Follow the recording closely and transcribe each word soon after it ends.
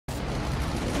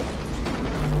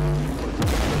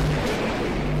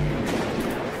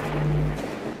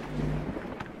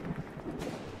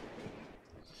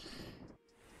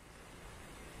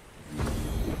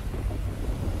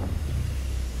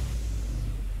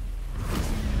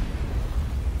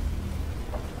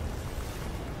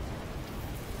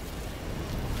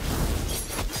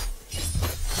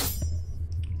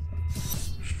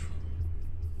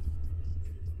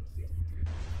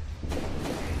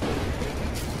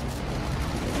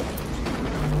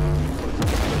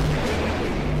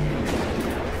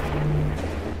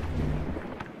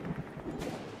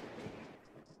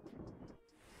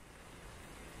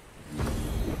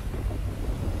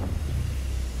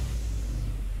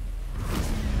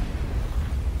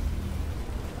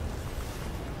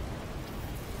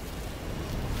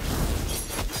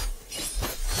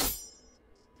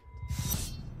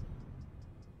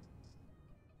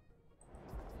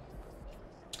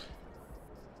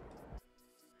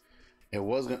It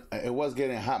was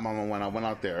getting hot, mama, when I went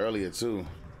out there earlier too.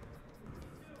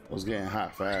 It was getting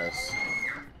hot fast.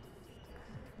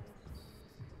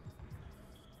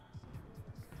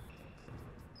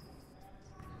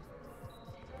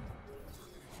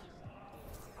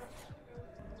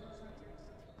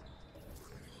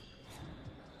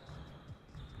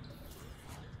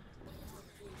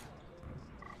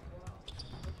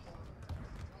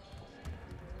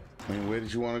 I mean, where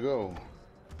did you want to go?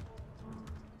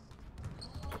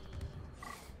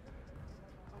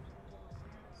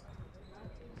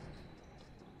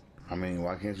 I mean,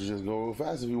 why can't you just go real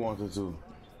fast if you wanted to?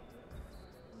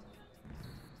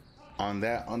 On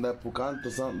that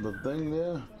Pucanta something, the thing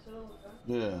there?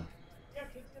 Yeah.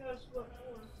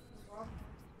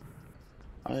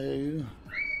 I hear you.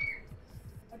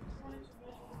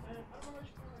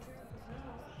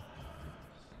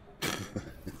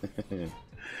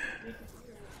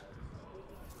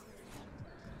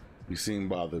 You seem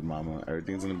bothered, mama.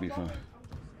 Everything's gonna be fine.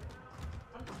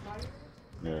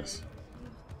 Yes.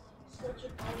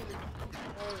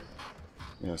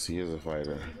 Yes, he is a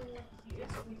fighter.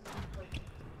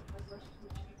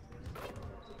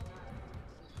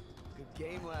 Good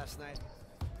game last night.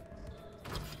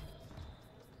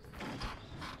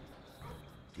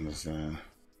 Understand.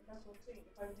 That's what I'm saying.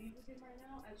 If I leave with him right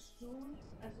now, as soon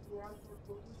as the garage door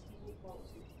closes, he will fall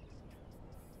asleep.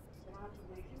 Then I have to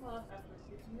wake him up after a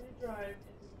 15-minute drive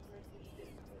and then try to shit.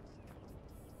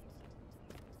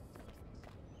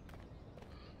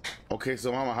 Okay,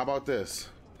 so mama, how about this?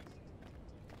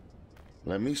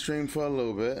 Let me stream for a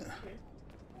little bit,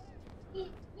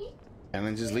 and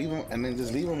then just leave him. And then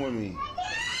just leave him with me,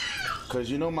 cause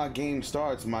you know my game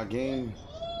starts. My game.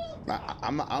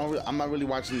 I'm not really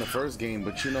watching the first game,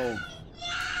 but you know,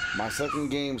 my second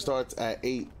game starts at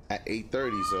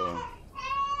 8:30. So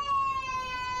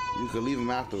you could leave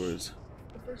him afterwards.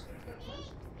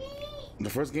 The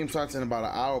first game starts in about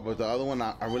an hour, but the other one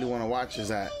I really want to watch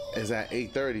is at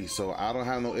 8:30. So I don't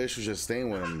have no issues just staying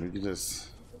with him. You can just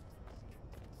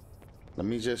let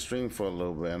me just stream for a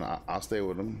little bit, and I'll stay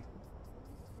with him.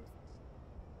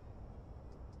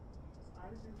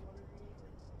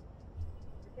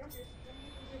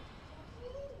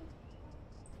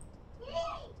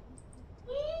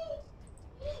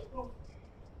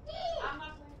 I'm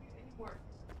not playing with you anymore.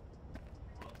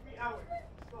 3 hours.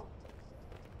 Go.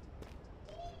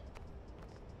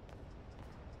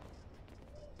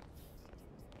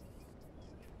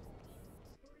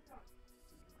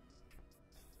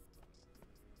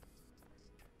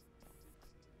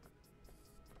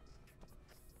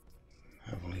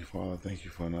 Heavenly Father, thank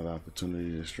you for another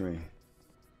opportunity to stream.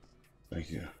 Thank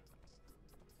you.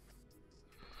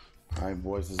 All right,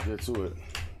 boys, let's get to it.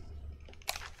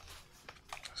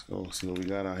 Let's go see what we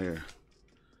got out here.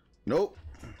 Nope.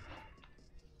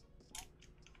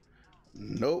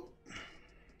 Nope.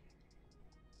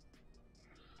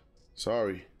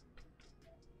 Sorry.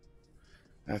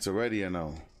 That's already a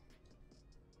no.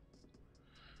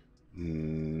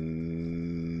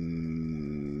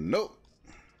 Nope.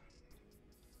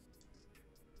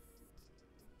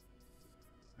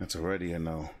 That's already a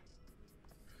no.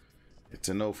 It's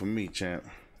a no for me, champ.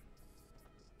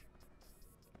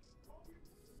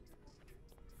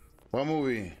 What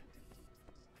movie?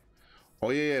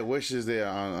 Oh yeah, Wishes there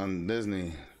on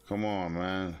Disney. Come on,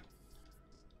 man.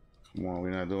 Come on, we're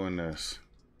not doing this.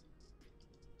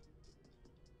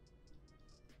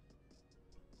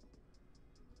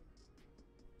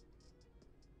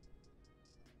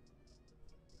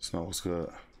 Snow was good.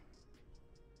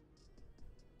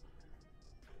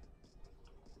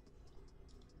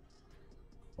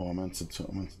 Oh, I meant to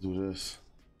do this.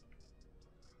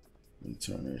 Let me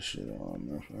turn this shit on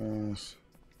real fast.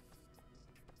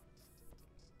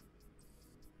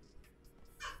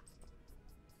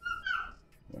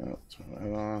 Well, turn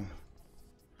that on.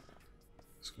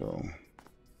 Let's go.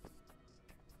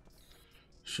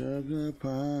 Sugar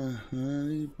pie,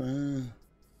 honey pie.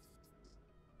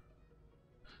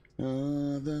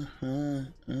 Other high,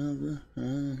 other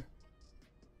high.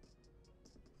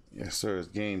 Yes, sir, it's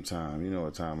game time. You know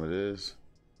what time it is.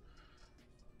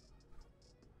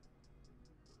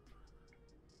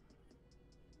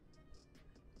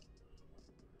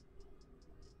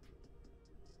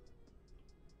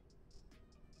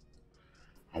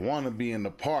 I want to be in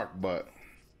the park, but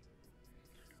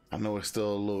I know it's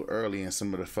still a little early and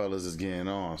some of the fellas is getting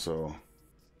on, so.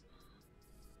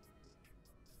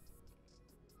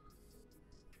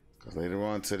 Because later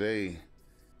on today,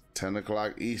 10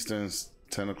 o'clock Eastern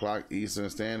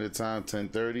Standard Time,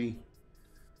 10:30.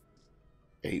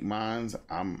 8 mines.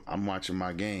 I'm watching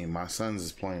my game. My sons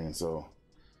is playing, so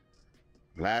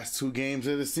Last 2 games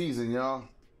of the season, y'all.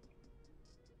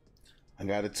 I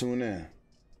gotta tune in.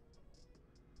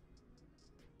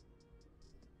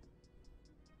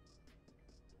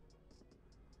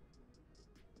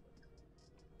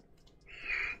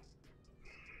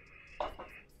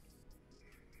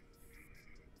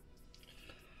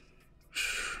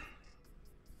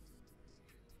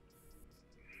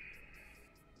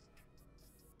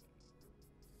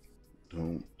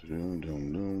 Dum, dum,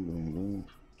 dum, dum, dum, dum.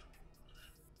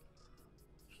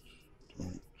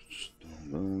 Dum,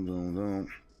 dum, dum, dum.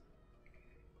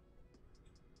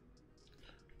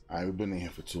 All right, we've been in here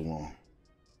for too long.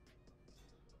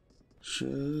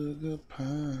 Sugar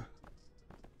pie,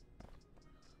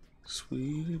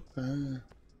 sweetie pie.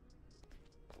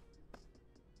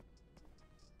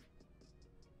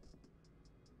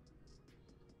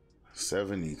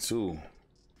 $72.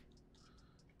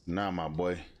 Nah, my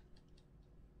boy.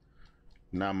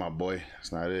 Nah, my boy.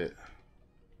 That's not it.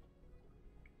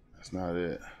 That's not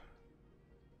it.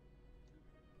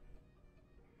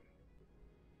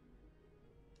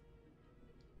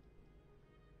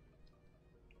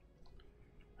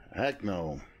 Heck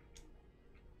no.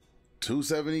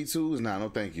 272s? Nah, no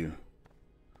thank you.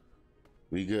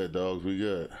 We good, dogs. We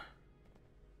good.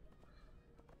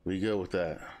 We good with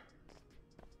that.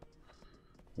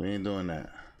 We ain't doing that.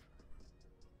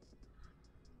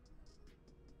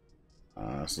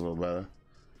 That's a little better.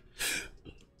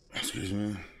 Excuse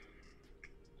me.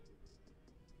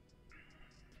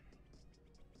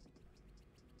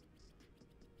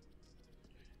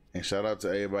 And shout out to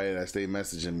everybody that stay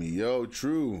messaging me. Yo,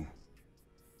 True.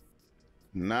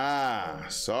 Nah,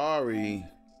 sorry.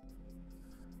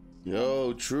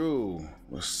 Yo, True.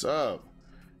 What's up?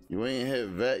 You ain't hit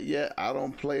vet yet? I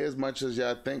don't play as much as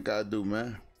y'all think I do,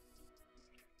 man.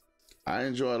 I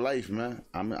enjoy life, man.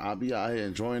 I'll be out here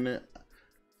enjoying it.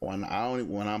 When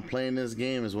I'm playing this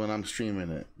game is when I'm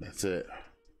streaming it. That's it.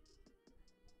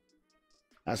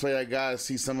 That's why I gotta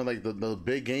see some of like the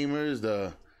big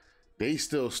gamers, they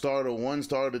still starter 1,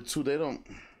 starter 2. They don't.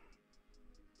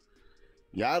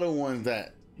 Y'all the ones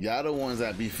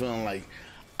that be feeling like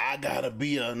I gotta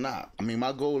be a not. I mean,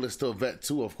 my goal is still vet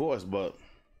 2, of course, but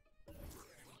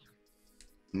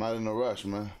I'm not in a rush,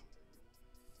 man.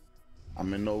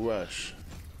 I'm in no rush.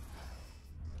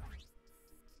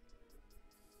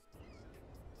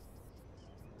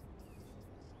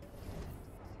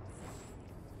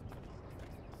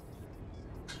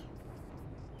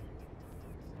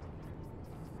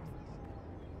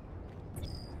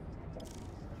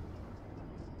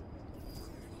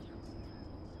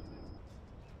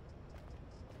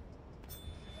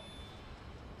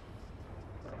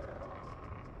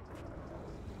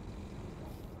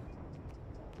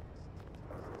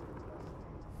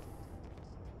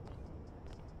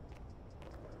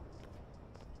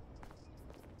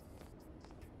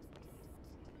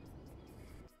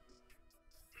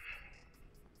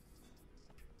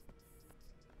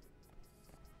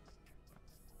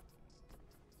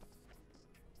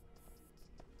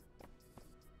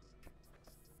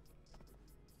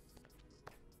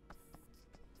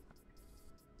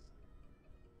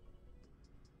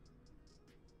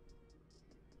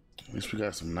 At least we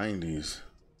got some 90s.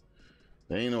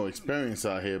 There ain't no experience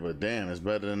out here, but damn, it's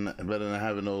better than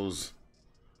having those.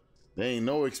 There ain't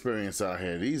no experience out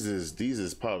here. These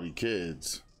is probably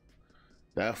kids.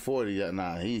 That 40,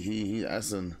 nah, he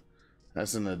that's an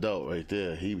adult right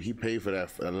there. He paid for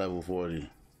that at level 40.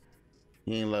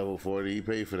 He ain't level 40. He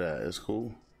paid for that. It's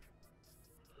cool.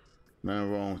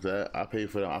 Nothing wrong with that. I paid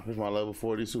for that. I paid for my level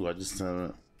 40 too. I just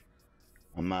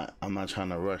I'm not trying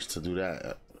to rush to do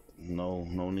that. No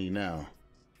need now.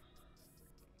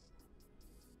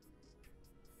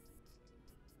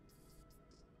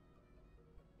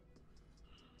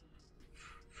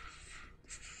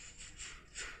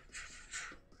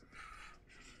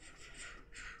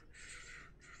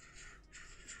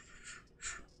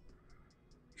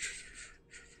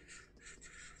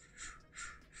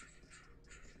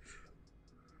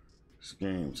 It's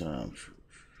game time.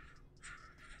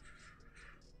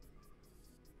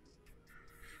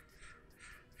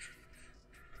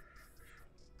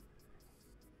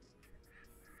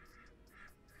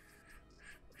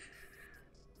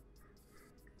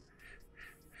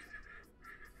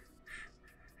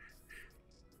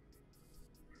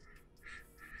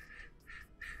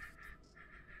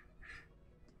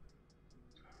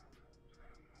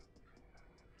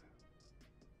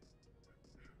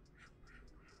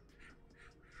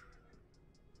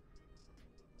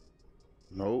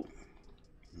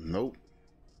 Nope.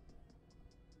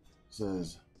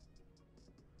 Says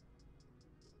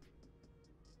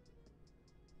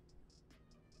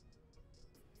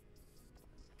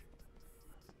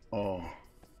Oh.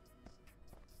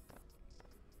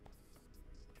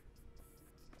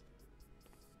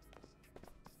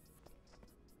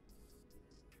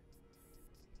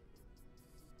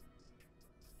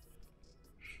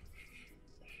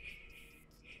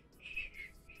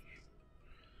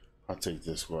 I'll take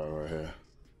this squad right here.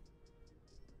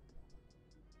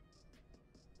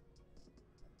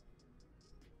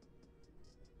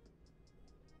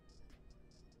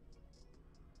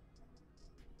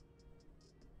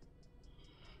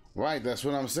 Right, that's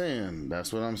what I'm saying.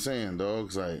 That's what I'm saying,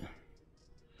 dogs. Like,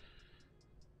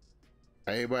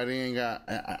 everybody ain't got.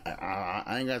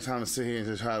 I ain't got time to sit here and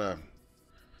just try to.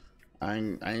 I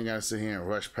ain't gotta sit here and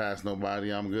rush past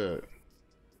nobody. I'm good.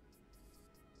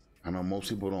 I know most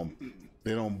people don't.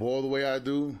 They don't ball the way I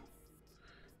do.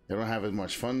 They don't have as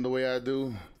much fun the way I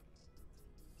do.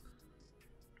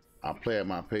 I play at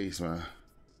my pace, man.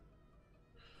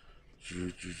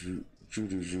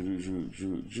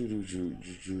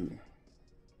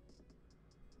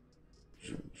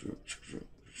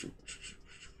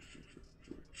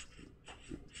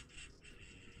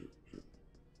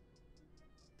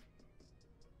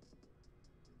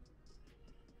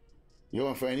 Yo,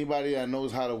 and for anybody that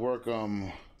knows how to work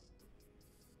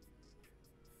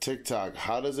TikTok,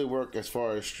 how does it work as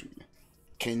far as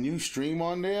can you stream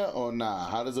on there or nah?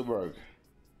 How does it work?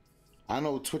 I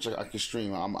know Twitch I can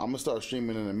stream. I'm gonna start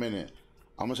streaming in a minute.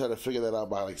 I'm gonna try to figure that out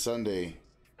by like Sunday.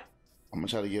 I'm gonna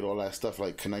try to get all that stuff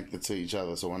like connected to each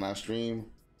other. So when I stream,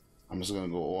 I'm just gonna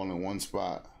go all in one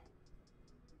spot.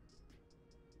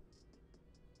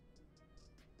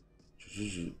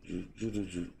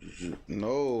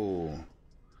 No,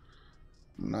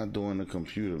 I'm not doing the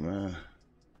computer, man.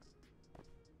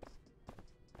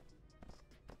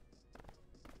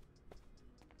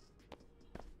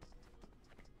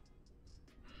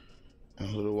 In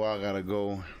a little while, I gotta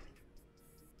go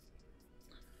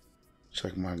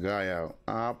check my guy out.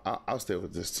 I'll stay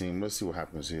with this team. Let's see what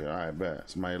happens here. All right, bet.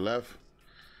 Somebody left.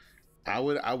 I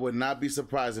would not be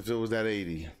surprised if it was that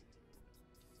 80.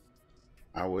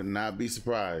 I would not be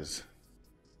surprised.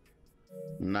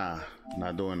 Nah,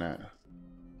 not doing that.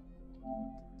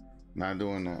 Not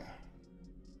doing that.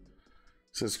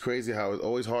 It's just crazy how it's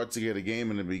always hard to get a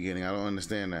game in the beginning. I don't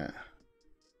understand that.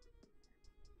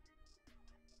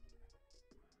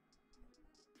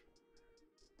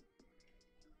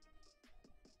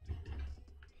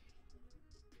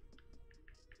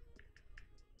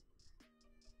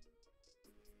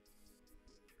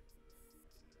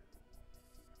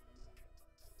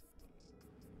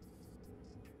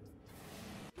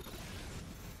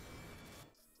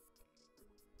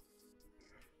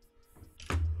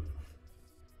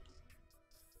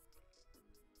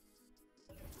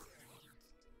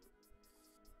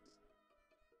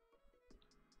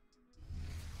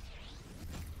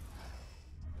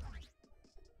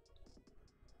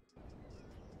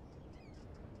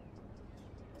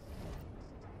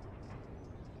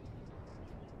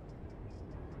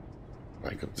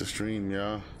 Like up the stream,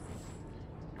 y'all.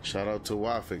 Shout out to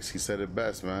Wafix. He said it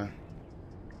best, man.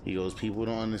 He goes, people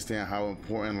don't understand how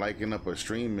important liking up a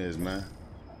stream is, man.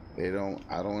 I don't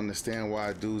understand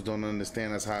why dudes don't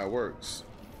understand that's how it works.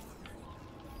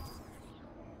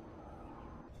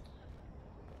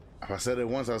 If I said it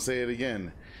once, I'll say it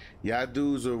again. Y'all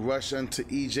dudes will rush onto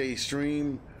EJ's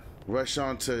stream, rush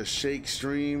onto Shake's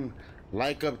stream,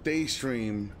 like up they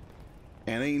stream,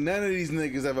 and ain't none of these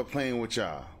niggas ever playing with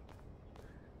y'all.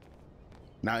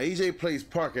 Now, EJ plays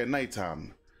Park at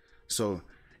nighttime, so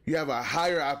you have a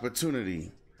higher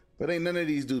opportunity. But ain't none of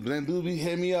these dudes. But then dudes be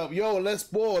hit me up, yo, let's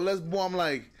ball, let's ball. I'm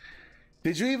like,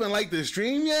 did you even like the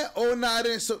stream yet? Oh, nah, I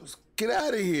didn't. So get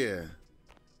out of here.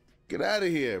 Get out of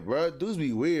here, bro. Dudes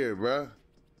be weird, bro.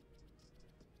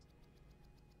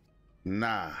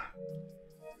 Nah.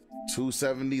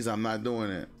 270s, I'm not doing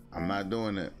it. I'm not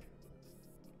doing it.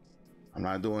 I'm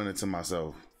not doing it to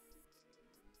myself.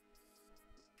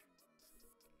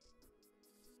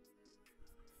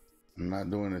 I'm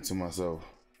not doing it to myself.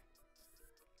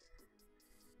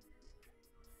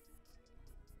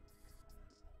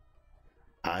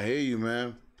 I hear you,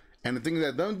 man. And the thing is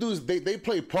that them dudes, they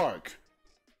play Park.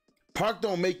 Park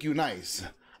don't make you nice.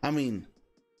 I mean,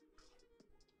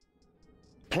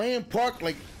 playing Park,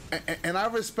 like, and I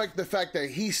respect the fact that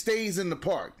he stays in the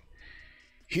Park.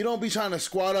 He don't be trying to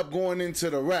squat up going into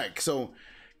the wreck. So,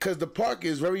 because the Park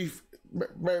is very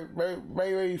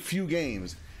few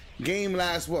games. Game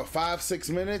lasts, what, 5-6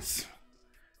 minutes?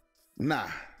 Nah.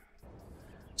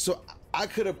 So I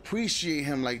could appreciate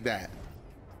him like that.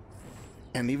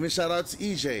 And even shout out to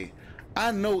EJ.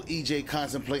 I know EJ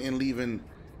contemplating leaving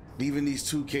these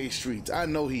 2K streets. I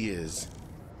know he is.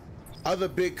 other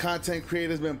big content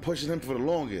creators been pushing him for the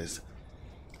longest.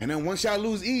 And then once y'all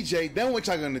lose EJ, then what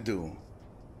y'all gonna do?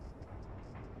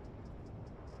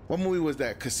 What movie was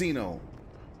that? Casino.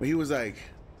 Where he was like,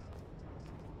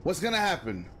 what's gonna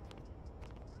happen?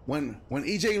 When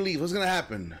EJ leaves, what's gonna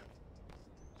happen?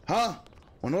 Huh?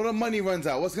 When all the money runs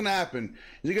out, what's gonna happen?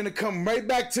 You're gonna come right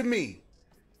back to me.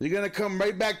 You're gonna come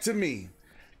right back to me.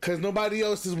 Cause nobody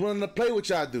else is willing to play with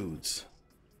y'all dudes.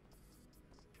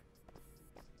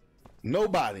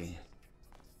 Nobody.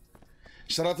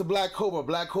 Shout out to Black Cobra.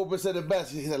 Black Cobra said it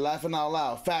best. He said, laughing out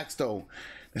loud. Facts though.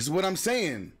 This is what I'm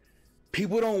saying.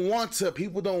 People don't want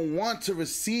to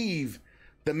receive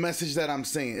the message that I'm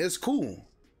saying. It's cool.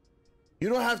 You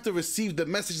don't have to receive the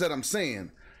message that I'm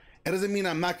saying. It doesn't mean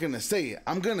I'm not gonna say it.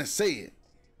 I'm gonna say it.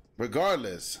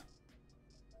 Regardless.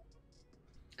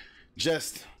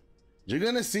 Just, you're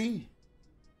gonna see.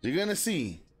 You're gonna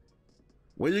see.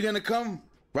 Where you're gonna come?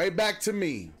 Right back to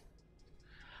me.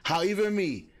 How even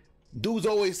me, dudes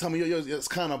always tell me, yo, it's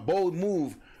kind of bold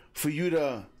move for you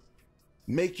to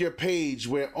make your page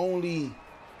where only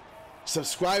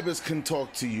subscribers can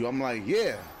talk to you. I'm like,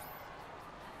 yeah.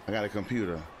 I got a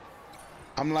computer.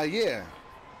 I'm like, yeah.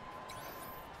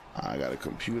 I got a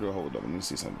computer. Hold up, let me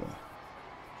see something.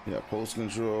 Yeah, post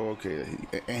control. Okay,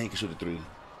 and he can shoot a 3.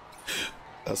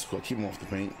 That's cool. Keep him off the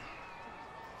paint.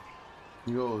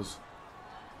 He goes.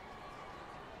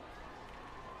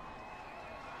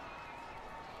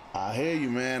 I hear you,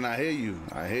 man. I hear you.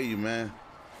 I hear you, man.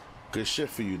 Good shit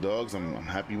for you, dogs. I'm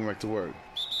happy you went back to work.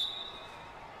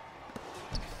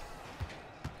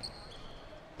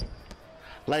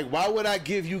 Like, why would I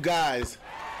give you guys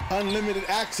unlimited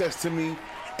access to me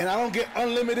and I don't get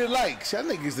unlimited likes? Y'all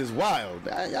niggas is wild.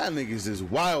 Y'all niggas is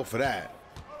wild for that.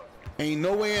 Ain't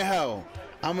no way in hell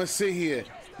I'ma sit here,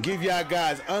 give y'all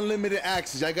guys unlimited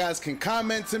access. Y'all guys can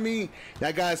comment to me.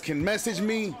 Y'all guys can message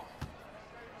me.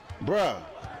 Bruh.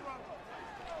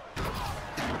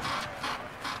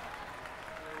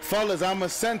 Fellas, I'm a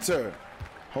center.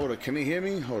 Hold up, can they hear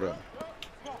me? Hold up.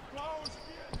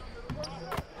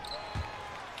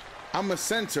 I'm a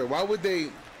center. Why would they?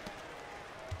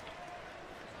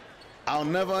 I'll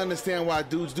never understand why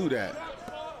dudes do that.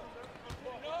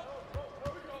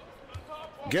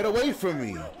 Get away from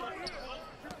me.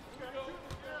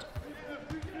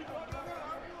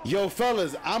 Yo,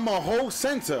 fellas, I'm a whole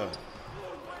center.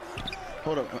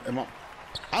 Hold up,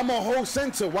 I'm a whole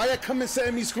center. Why y'all coming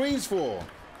setting me screens for?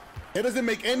 It doesn't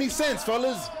make any sense,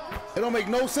 fellas. It don't make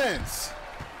no sense.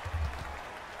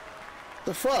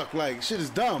 The fuck? Like, shit is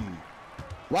dumb.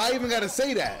 Why I even gotta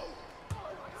say that?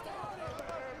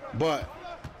 But,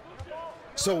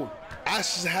 so, I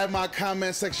should have my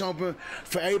comment section open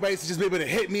for everybody to just be able to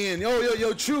hit me and,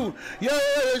 yo, true. Yo,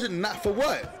 not for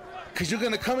what? Because you're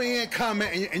gonna come in here and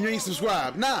comment and you ain't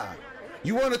subscribed. Nah.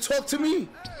 You wanna talk to me?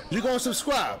 You're gonna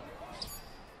subscribe.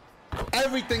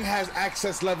 Everything has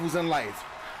access levels in life.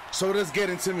 So let's get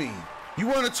into me. You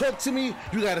want to talk to me?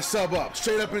 You got to sub up.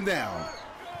 Straight up and down.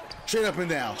 Straight up and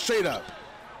down. Straight up.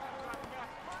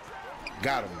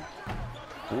 Got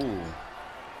him. Ooh.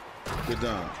 Good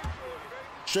done.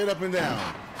 Straight up and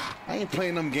down. I ain't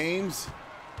playing them games.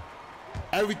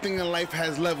 Everything in life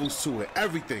has levels to it.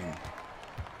 Everything.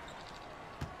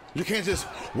 You can't just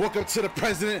walk up to the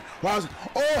president while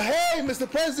oh, hey, Mr.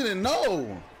 President.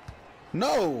 No.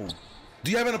 No.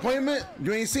 Do you have an appointment?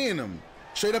 You ain't seeing him.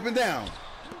 Straight up and down.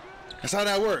 That's how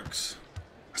that works.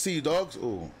 I see you, dogs.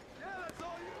 Ooh.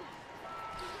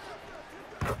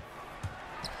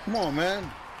 Come on, man.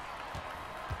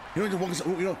 You don't just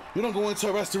walk, you don't go into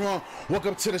a restaurant, walk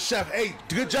up to the chef. Hey,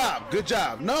 good job, good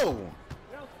job. No.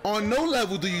 On no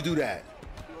level do you do that.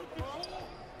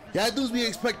 Y'all dudes be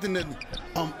expecting the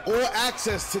all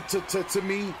access to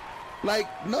me.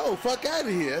 Like, no, fuck out of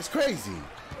here. That's crazy.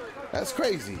 That's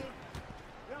crazy.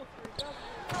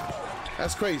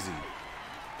 That's crazy.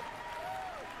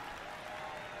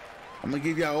 I'm gonna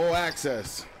give y'all all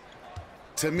access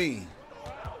to me.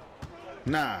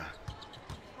 Nah.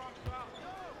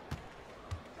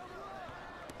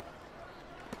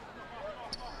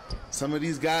 Some of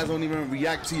these guys don't even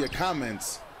react to your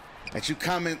comments. That you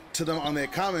comment to them on their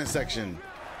comment section.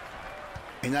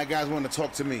 And y'all guys want to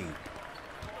talk to me.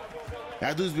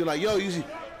 Y'all dudes be like, yo,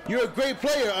 you're a great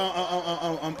player,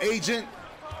 agent.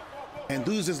 And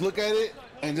dudes just look at it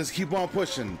and just keep on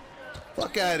pushing.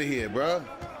 Fuck out of here, bro.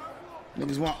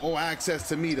 Niggas want all access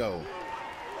to me, though.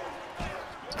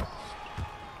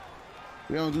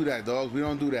 We don't do that, dogs. We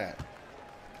don't do that.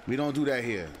 We don't do that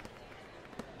here.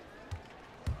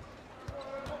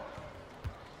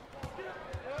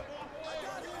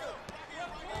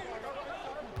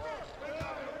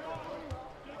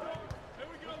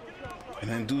 And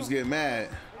And dudes get mad.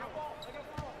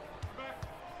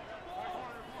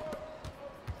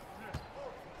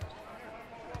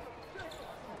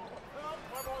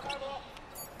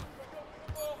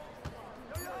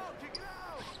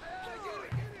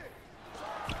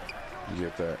 You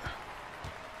get that.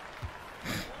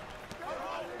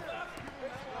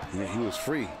 Yeah, he was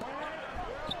free.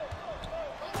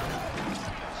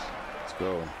 Let's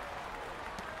go.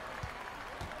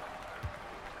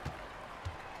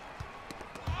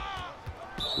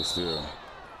 Good steal.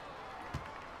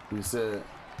 He said,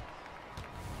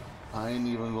 I ain't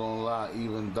even gonna lie,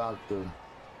 even doctor.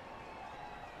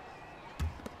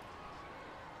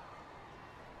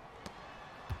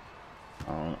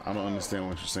 I don't understand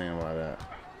what you're saying by that.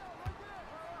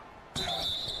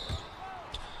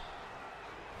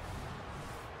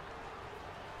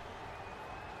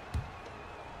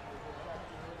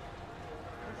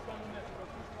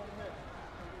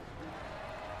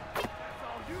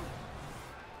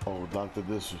 Oh, Dr.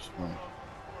 Disrespect.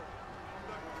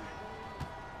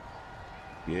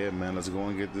 Yeah, man, let's go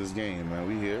and get this game, man.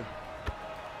 We here.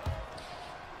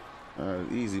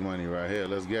 Easy money right here.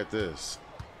 Let's get this.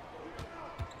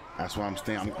 That's why I'm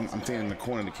staying in the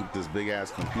corner to keep this big ass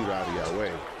computer out of your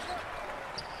way.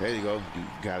 There you go. You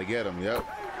gotta get him. Yep.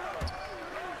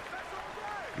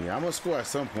 Yeah, I'm gonna score at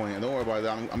some point. Don't worry about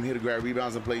that. I'm here to grab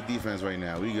rebounds and play defense right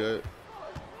now. We good.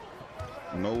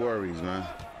 No worries, man.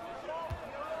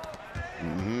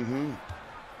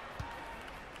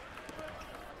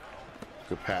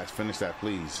 Good pass. Finish that,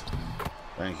 please.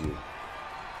 Thank you.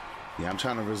 Yeah, I'm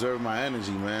trying to reserve my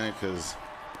energy, man, because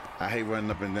I hate running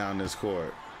up and down this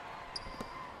court.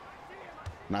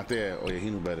 Not there. Oh, yeah, he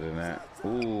knew better than that.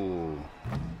 Ooh.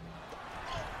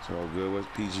 It's all good. What's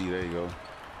PG? There you go.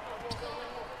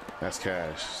 That's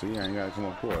cash. See, I ain't got to come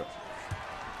up court.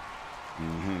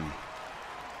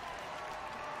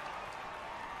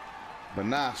 But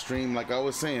nah, stream, like I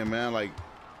was saying, man, like,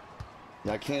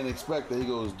 I can't expect that. He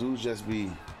goes, dudes just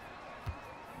be.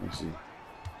 Let me see.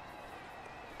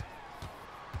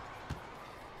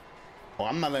 Oh,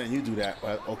 I'm not letting you do that.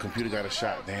 Oh, computer got a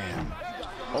shot. Damn.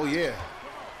 Oh, yeah.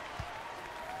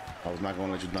 I was not going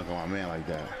to let you dunk on my man like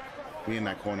that. We in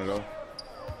that corner, though.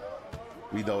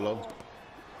 We dolo.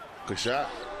 Good shot.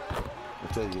 I'll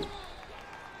take it.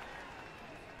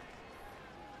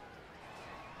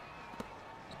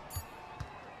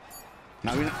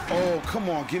 Now oh,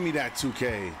 come on. Give me that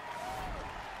 2K.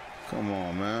 Come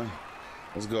on, man.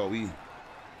 Let's go.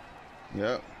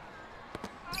 Yep.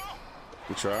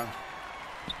 Good try.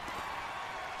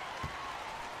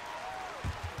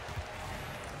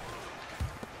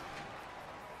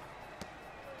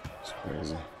 It's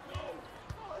crazy.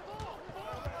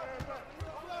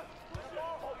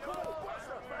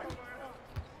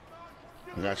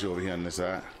 I got you over here on this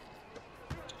side.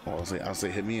 Oh, I'll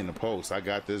say hit me in the post. I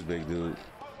got this, big dude.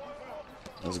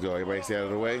 Let's go. Everybody stay out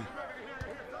of the way.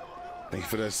 Thank you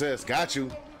for the assist. Got you.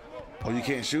 Oh, you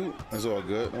can't shoot? That's all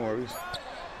good. No worries.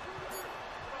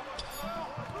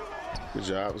 Good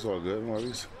job. It's all good. No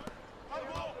worries.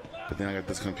 But then I got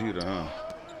this computer, huh?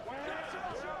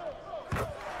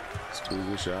 It's cool.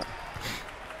 Good shot.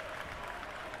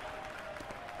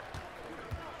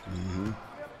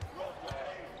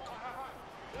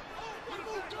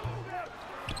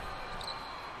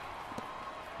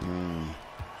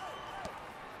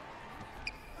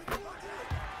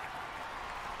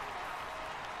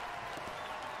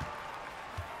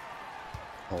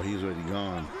 Oh, he's already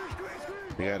gone.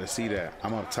 They got to see that.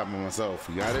 I'm up top of myself.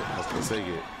 You got it? Let's take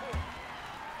it.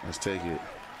 Let's take it.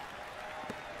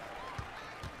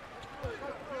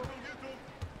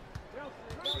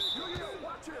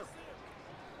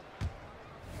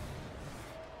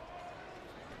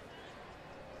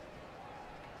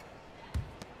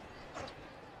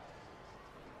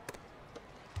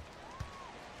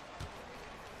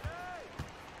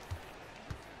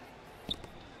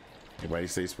 Everybody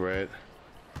say spread.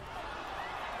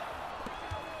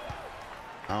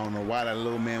 I don't know why that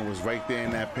little man was right there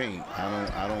in that paint.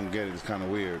 I don't get it. It's kind of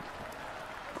weird.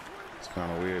 It's kind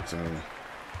of weird to me.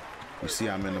 You see,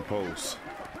 I'm in the post.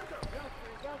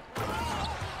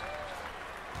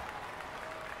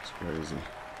 It's crazy.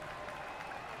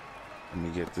 Let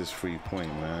me get this free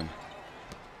point, man.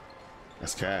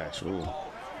 That's cash. Ooh.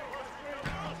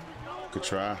 Good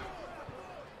try.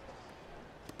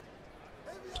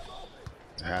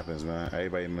 It happens, man.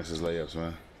 Everybody misses layups,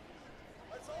 man.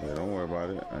 Yeah, don't worry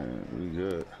about it. We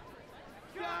good.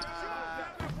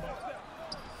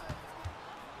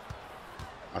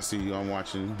 I see you. I'm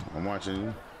watching you. I'm watching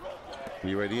you.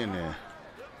 You ready in there?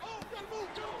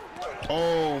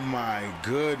 Oh my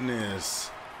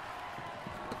goodness.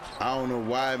 I don't know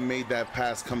why it made that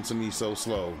pass come to me so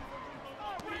slow.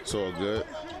 It's all good.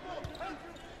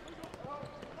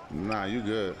 Nah, you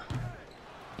good.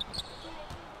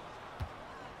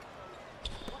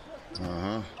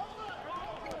 Uh-huh.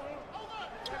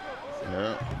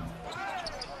 Yeah.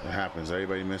 It happens.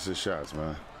 Everybody misses shots,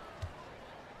 man.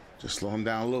 Just slow him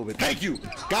down a little bit. Thank you.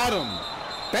 Got him.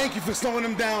 Thank you for slowing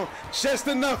him down just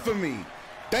enough for me.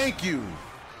 Thank you.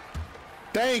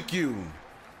 Thank you.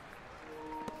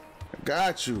 I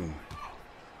got you.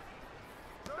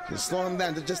 Just slow him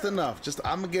down just enough.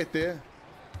 I'm gonna get there.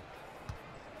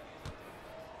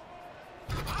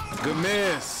 Good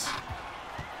miss.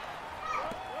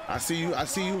 I see you. I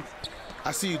see you.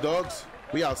 I see you, dogs.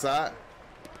 We outside.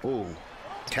 Ooh.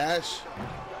 Cash.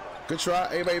 Good try.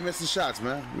 Everybody missing shots,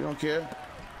 man. We don't care.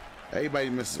 Everybody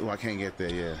misses. Oh, I can't get there.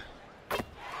 Yeah.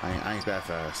 I ain't that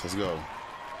fast. Let's go.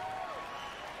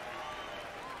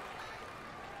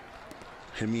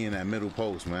 Hit me in that middle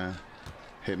post, man.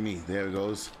 Hit me. There it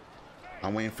goes.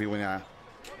 I'm waiting for you when I.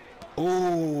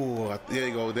 Ooh. There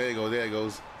you go. There you go. There it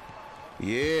goes.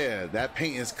 Yeah. That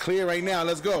paint is clear right now.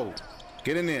 Let's go.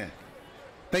 Get in there.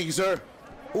 Thank you, sir.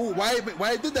 Ooh, why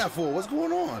I did that for? What's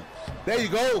going on? There you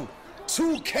go.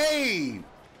 2K.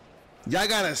 Y'all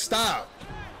gotta stop.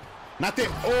 Not that.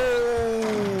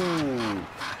 Oh.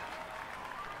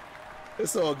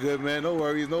 It's all good, man. No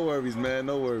worries. No worries, man.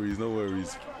 No worries. No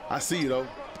worries. I see you, though.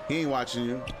 He ain't watching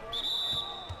you.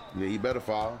 Yeah, you better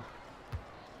follow.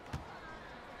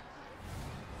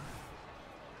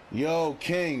 Yo,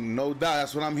 King. No doubt.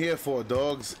 That's what I'm here for,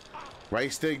 dogs.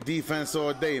 Right stick defense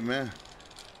all day, man.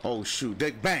 Oh, shoot.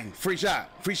 Dick, bang. Free shot.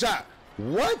 Free shot.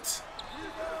 What?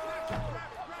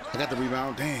 I got the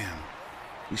rebound. Damn.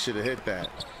 You should have hit that.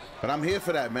 But I'm here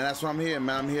for that, man. That's why I'm here,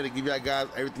 man. I'm here to give y'all guys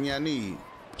everything y'all need.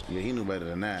 Yeah, he knew better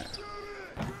than that.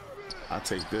 I'll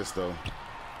take this, though.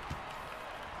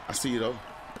 I see you, though.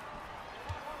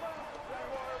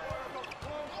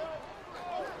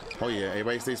 Oh, yeah.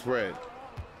 Everybody stay spread.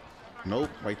 Nope.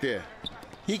 Right there.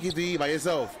 He can do by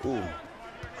yourself. Ooh.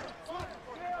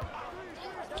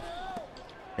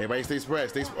 Everybody stay spread.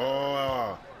 Stay spread.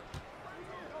 Oh.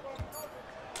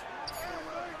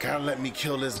 Gotta let me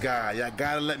kill this guy. Y'all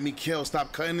gotta let me kill.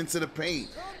 Stop cutting into the paint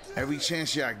every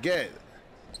chance y'all get.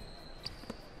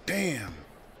 Damn.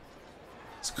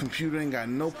 This computer ain't got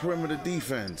no perimeter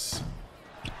defense.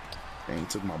 They ain't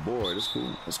took my board. It's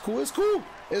cool. It's cool. It's cool.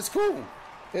 It's cool.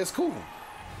 It's cool.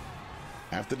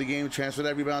 After the game, transfer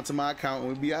that rebound to my account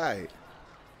and we'll be all right.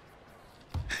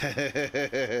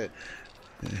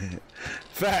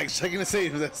 Facts. Checking the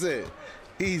saves. That's it.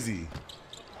 Easy.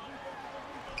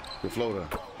 Good floater.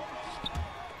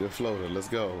 Good floater. Let's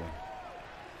go.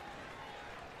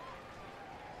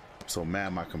 I'm so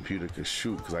mad my computer could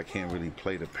shoot because I can't really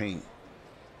play the paint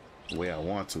the way I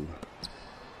want to.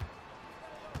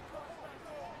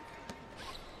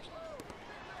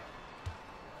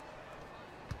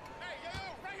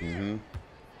 Mm-hmm.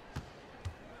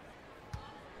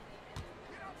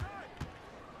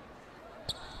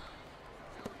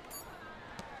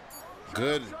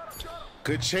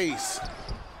 Good chase.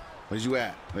 Where's you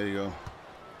at? There you go.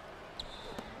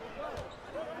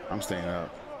 I'm staying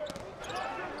up.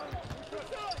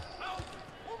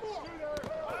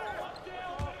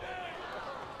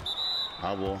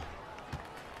 Our ball.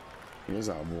 Here's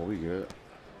our ball. We good.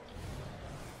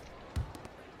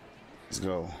 Let's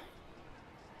go.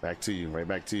 Back to you. Right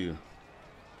back to you.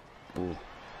 Ooh.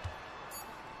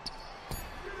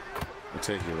 We'll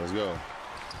take it. Let's go.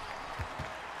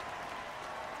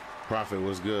 Profit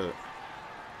was good.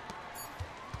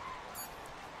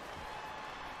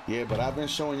 Yeah, but I've been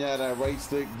showing y'all that right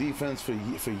stick defense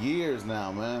for years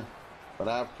now, man. But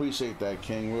I appreciate that,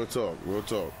 King. Real talk. Real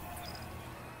talk.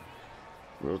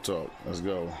 Real talk. Let's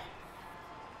go.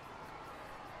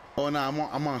 Oh no,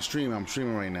 I'm on stream. I'm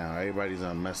streaming right now. Everybody's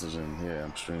on messaging. Yeah,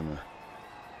 I'm streaming.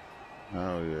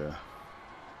 Oh yeah.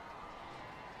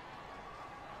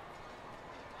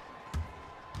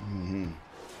 Mm-hmm.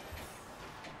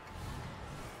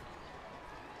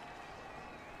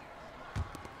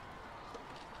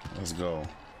 Let's go.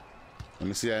 Let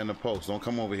me see that in the post. Don't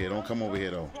come over here. Don't come over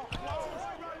here though.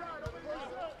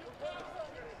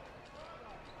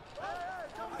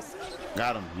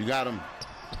 Got him. You got him.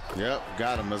 Yep,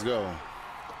 got him. Let's go.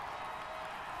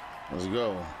 Let's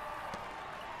go.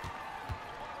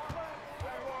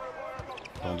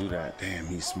 Don't do that. Damn,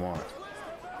 he's smart.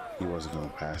 He wasn't gonna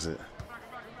pass it.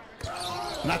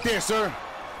 Not there, sir.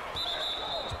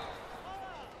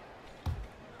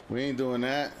 We ain't doing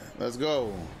that. Let's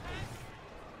go.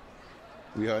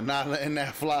 We are not letting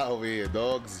that fly over here,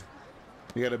 dogs.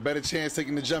 We got a better chance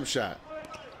taking the jump shot.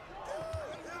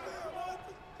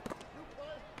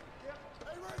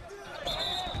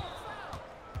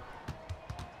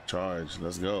 Charge.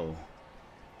 Let's go.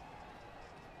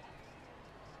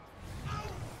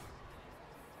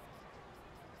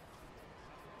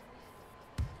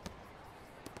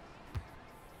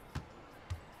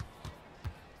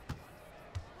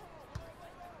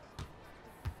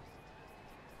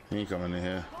 He ain't coming in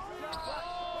here.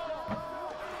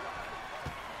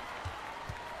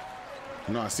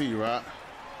 No, I see you, Rock.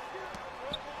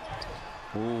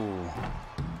 Ooh.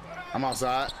 I'm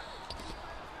outside.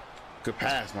 Good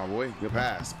pass, my boy. Good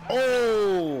pass.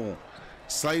 Oh!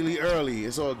 Slightly early.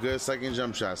 It's all good. Second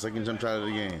jump shot. Second jump shot of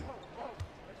the game.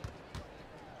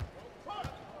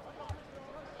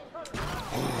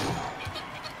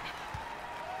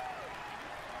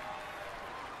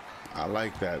 I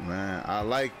like that, man. I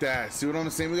like that. See what I'm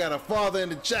saying? We got a father in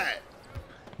the chat.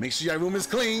 Make sure your room is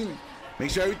clean.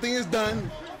 Make sure everything is done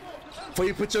before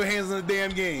you put your hands on the damn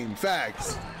game.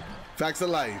 Facts. Facts of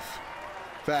life.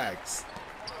 Facts.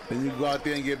 Then you go out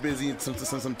there and get busy in some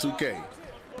 2K.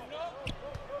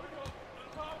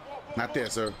 Not there,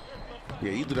 sir.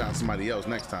 Yeah, you do that on somebody else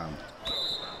next time.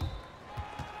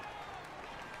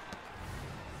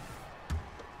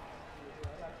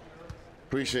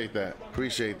 Appreciate that.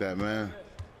 Appreciate that, man.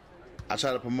 I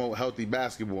try to promote healthy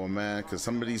basketball, man, because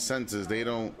some of these centers, they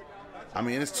don't. I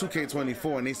mean, it's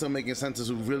 2K24, and they still making centers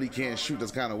who really can't shoot.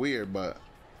 That's kind of weird, but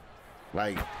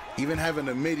like, even having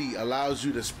a midi allows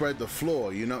you to spread the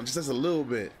floor, you know, just a little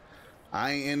bit.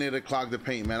 I ain't in there to clog the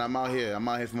paint, man. I'm out here. I'm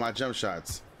out here for my jump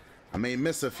shots. I may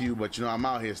miss a few, but you know, I'm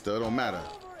out here still. It don't matter.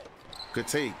 Good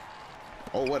take.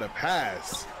 Oh, what a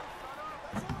pass.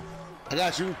 I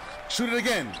got you. Shoot it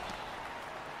again.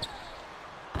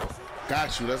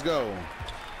 Got you. Let's go.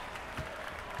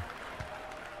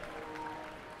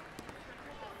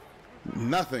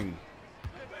 Nothing.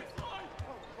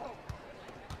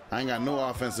 I ain't got no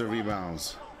offensive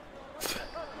rebounds.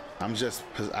 I just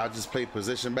play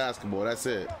position basketball. That's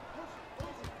it.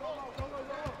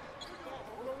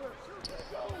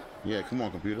 Yeah, come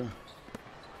on, computer.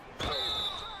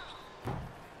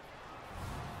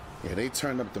 Yeah, they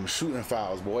turned up them shooting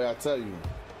fouls, boy. I tell you.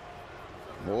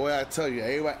 Boy, I tell you,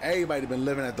 everybody been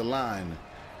living at the line,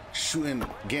 shooting,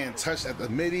 getting touched at the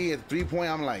midi, at the 3-point.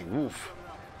 I'm like, woof.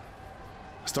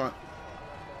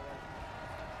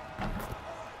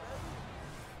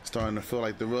 Starting to feel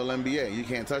like the real NBA. You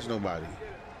can't touch nobody.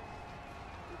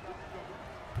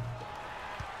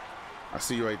 I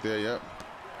see you right there. Yep.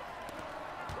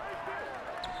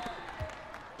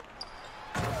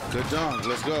 Good dunk.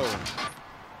 Let's go.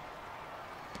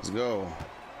 Let's go.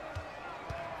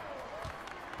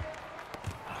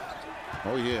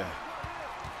 Oh, yeah.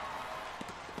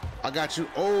 I got you.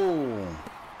 Oh.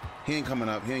 He ain't coming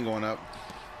up. He ain't going up.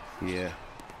 Yeah.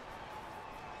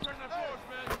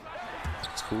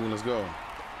 It's cool. Let's go.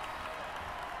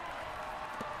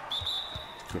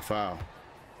 Good foul.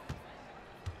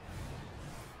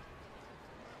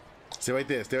 Stay right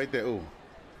there. Stay right there. Ooh.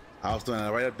 I was doing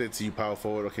that right up there to you, power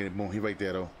forward. Okay, boom. He right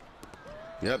there, though.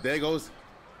 Yep, there he goes.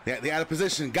 They out of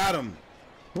position. Got him.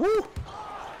 Woo!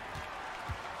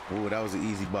 Ooh, that was an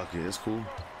easy bucket. It's cool.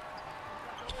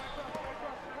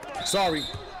 Sorry.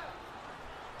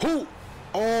 Who?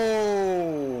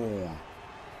 Oh.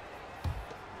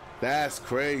 That's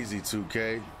crazy,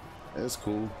 2K. That's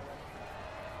cool.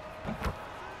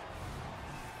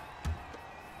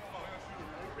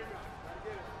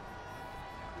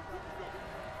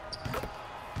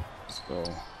 Let's go.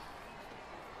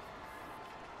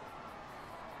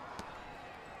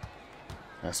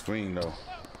 That screen, though.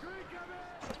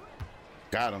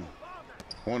 Got him.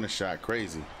 On the shot.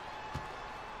 Crazy.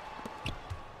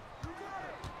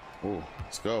 Oh,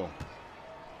 let's go.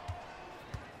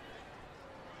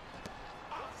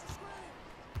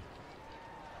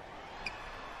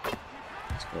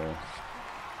 Let's go.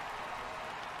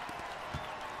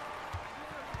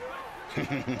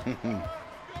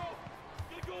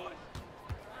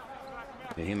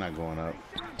 Yeah, he's not going up.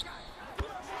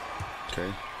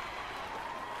 Okay.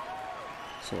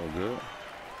 It's all good.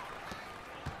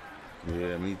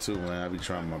 Yeah, me too, man. I be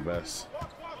trying my best.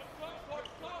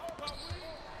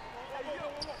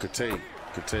 Good take.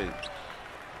 Good take.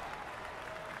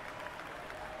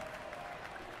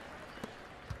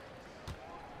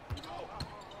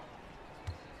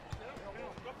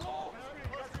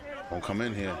 Don't come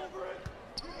in here.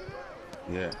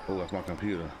 Yeah. Oh, that's my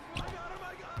computer.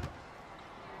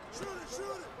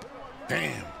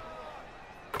 Damn.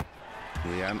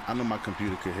 Yeah, I know my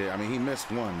computer could hit. I mean, he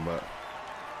missed one, but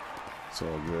it's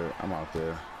all good. I'm out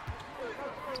there.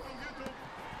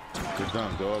 Good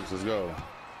dunk, dogs. Let's go.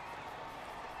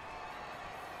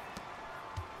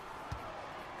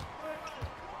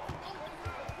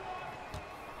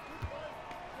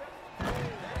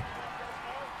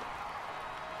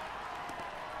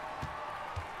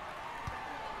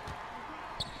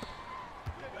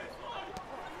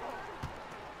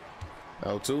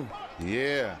 L2.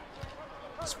 Yeah.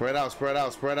 Spread out, spread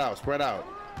out, spread out, spread out.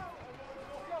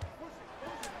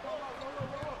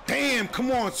 Damn,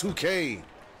 come on, 2K.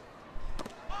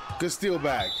 Good steal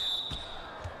back.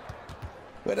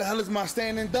 Where the hell is my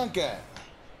stand and dunk at?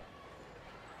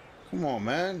 Come on,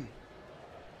 man.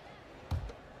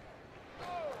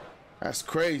 That's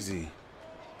crazy.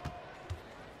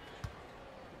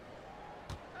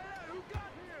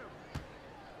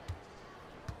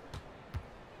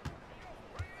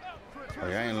 Oh,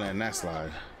 yeah, I ain't letting that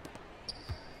slide.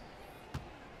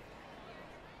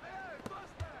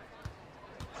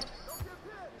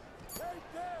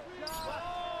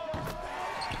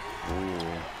 Ooh.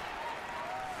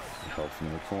 Help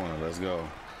from the corner. Let's go.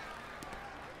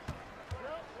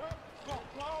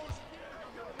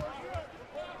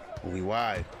 We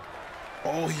wide.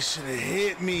 Oh, he should have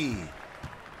hit me.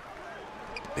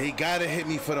 They gotta hit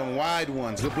me for them wide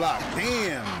ones. Good block.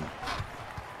 Damn.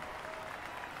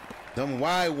 Them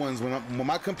wide ones. When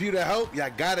my computer help, y'all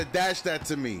gotta dash that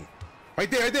to me. Right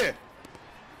there, right there.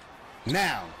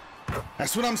 Now.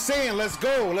 That's what I'm saying. Let's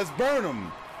go. Let's burn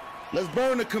them. Let's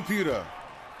burn the computer.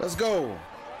 Let's go.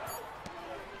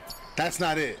 That's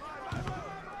not it.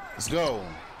 Let's go.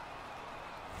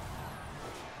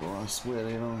 Bro, I swear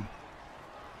they don't.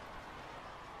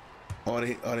 Oh,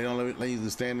 they don't let you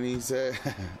stand in, he said.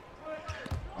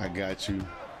 I got you.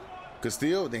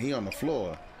 Castillo, then he on the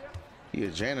floor. He a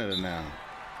janitor now.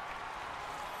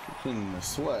 He in the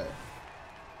sweat.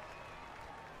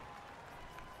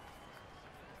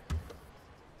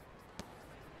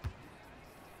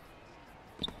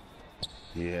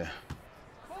 Yeah.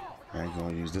 I ain't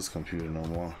gonna use this computer no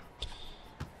more.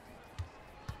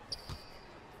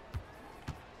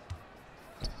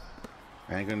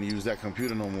 I ain't gonna use that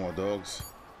computer no more, dogs.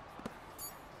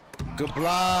 Good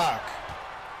block.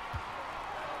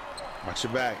 Watch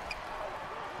your back.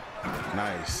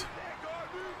 Nice.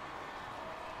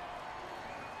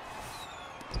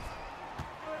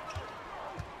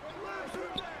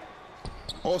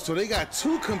 Oh, so they got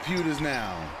two computers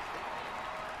now.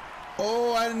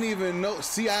 Oh, I didn't even know.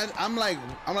 See, I'm like,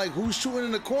 who's shooting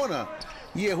in the corner?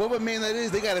 Yeah, whoever man that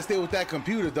is, they gotta stay with that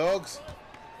computer, dogs.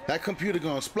 That computer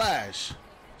gonna splash.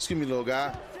 Excuse me, little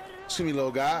guy. Excuse me,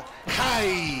 little guy.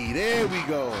 Hi, there we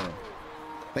go.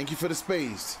 Thank you for the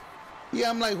space.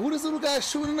 Yeah, I'm like, who this little guy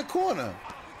shooting in the corner?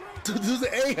 Dude's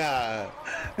the AI.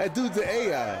 That dude's the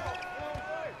AI.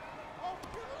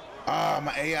 Ah,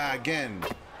 my AI again.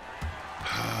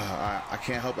 I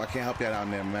can't help y'all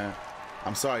down there, man.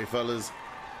 I'm sorry, fellas.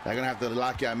 They're gonna have to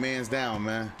lock y'all mans down,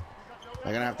 man.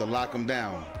 They're gonna have to lock them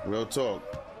down. Real talk.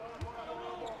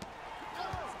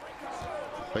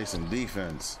 Play some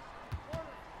defense.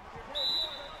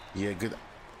 Yeah, good.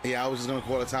 Yeah, I was just gonna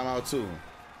call a timeout too.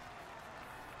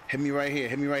 Hit me right here.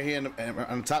 Hit me right here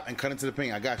on the top and cut into the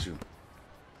paint. I got you.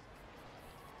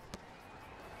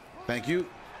 Thank you.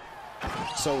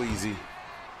 So easy.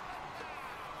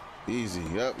 Easy.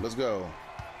 Yep, let's go.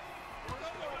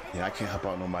 Yeah, I can't help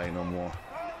out nobody no more.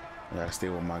 I gotta stay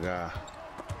with my guy.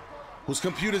 Whose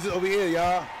computer is it over here,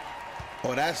 y'all?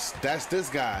 Oh, that's this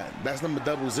guy. That's number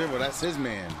 00. That's his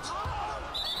man.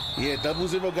 Yeah,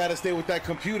 00 gotta stay with that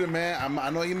computer, man. I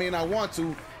know he may not want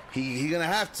to. He gonna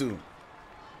have to.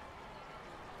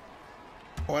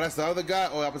 Oh, that's the other guy.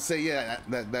 Oh, I would say, yeah,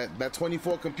 that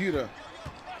 24 computer.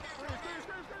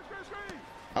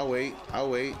 I'll wait.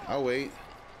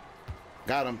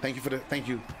 Got him. Thank you for the. Thank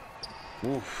you.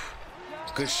 Oof.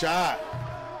 Good shot.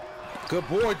 Good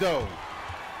board, though.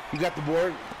 You got the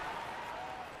board.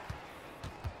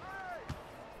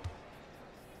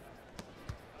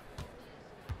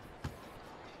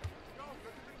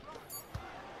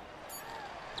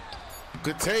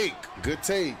 Good take. Good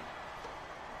take.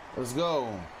 Let's go.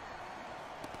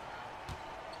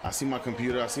 I see my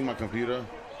computer. I see my computer.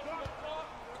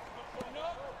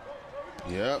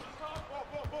 Yep.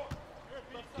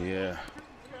 Yeah.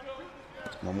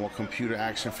 No more computer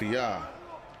action for y'all.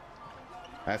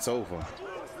 That's over.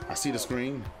 I see the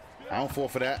screen. I don't fall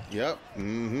for that. Yep.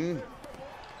 Mm-hmm.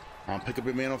 I'm gonna pick up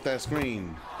your man off that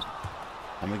screen.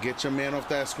 I'm gonna get your man off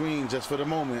that screen just for the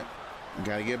moment. You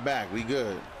gotta get back. We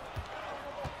good.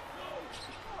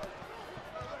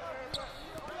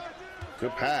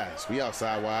 Good pass. We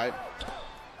outside wide.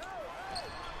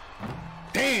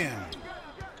 Damn.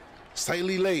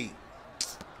 Slightly late.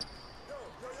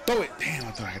 Throw it. Damn,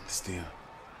 I thought I had to steal.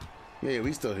 Yeah,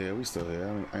 we still here. We still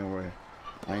here. I ain't worried.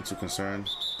 I ain't too concerned.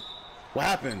 What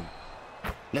happened?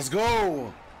 Let's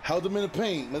go. Held him in the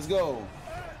paint. Let's go.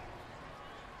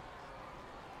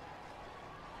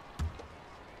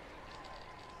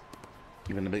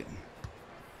 Even the bait.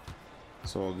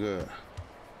 It's all good.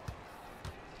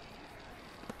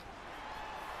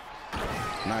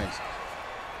 Nice.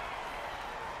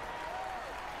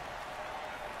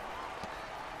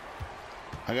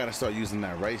 I gotta start using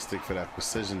that right stick for that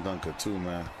precision dunker too,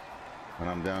 man. When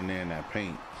I'm down there in that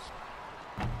paint.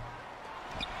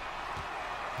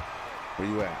 Where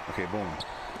you at? Okay, boom.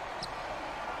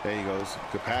 There he goes.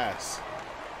 Good pass.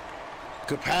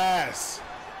 Good pass.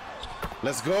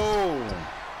 Let's go.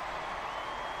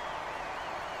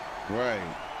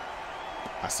 Right.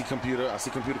 I see computer. I see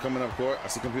computer coming up court. I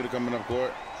see computer coming up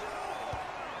court.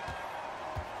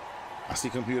 I see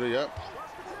computer. Yep.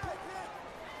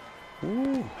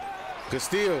 Ooh. Good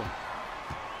steal.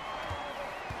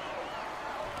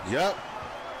 Yep.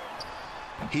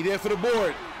 He there for the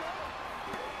board.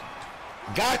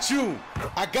 Got you.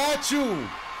 I got you.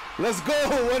 Let's go.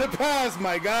 What a pass,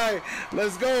 my guy.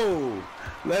 Let's go.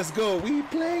 Let's go. We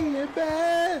playing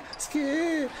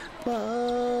basketball.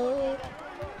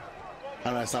 I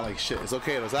know that sound like shit. It's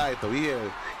okay. It's all right, though. We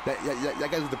here. That guy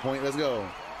get the point. Let's go.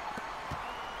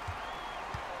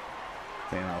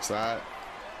 Staying outside.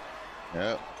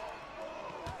 Yep.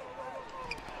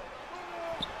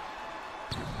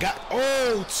 Got,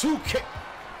 oh, 2K.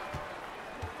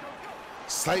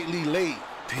 Slightly late.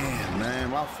 Damn, man.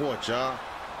 My fault, y'all.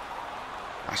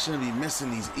 I shouldn't be missing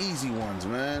these easy ones,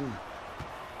 man.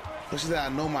 Especially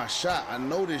that I know my shot. I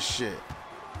know this shit.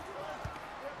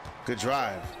 Good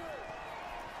drive.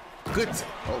 Good.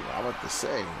 Oh, I was about to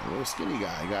say, a little skinny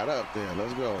guy got up there.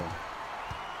 Let's go.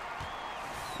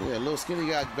 Yeah, a little skinny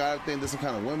guy got up there and did some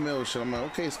kind of windmill shit. I'm like,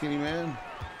 okay, skinny man.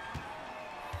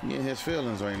 He in his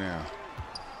feelings right now.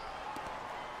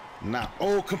 Nah.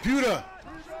 Oh, computer.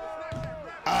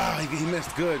 Ah, he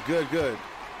missed. Good, good, good.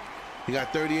 He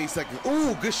got 38 seconds.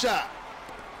 Ooh, good shot.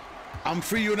 I'm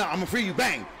free you now. I'm gonna free you.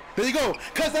 Bang. There you go.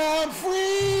 Cause I'm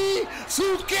free.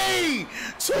 2K.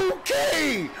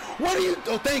 2K. What are you?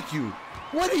 Oh, thank you.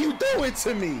 What are you doing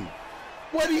to me?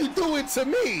 What are you doing to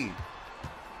me?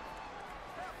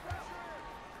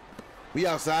 We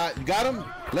outside. You got him?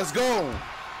 Let's go.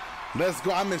 Let's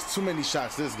go. I missed too many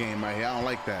shots this game right here. I don't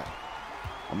like that.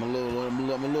 I'm a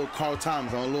little Carl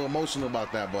Thomas. I'm a little emotional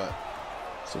about that, but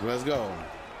so let's go.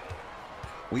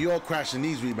 We all crashing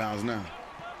these rebounds now.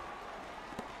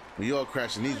 We all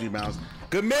crashing these rebounds.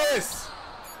 Good miss.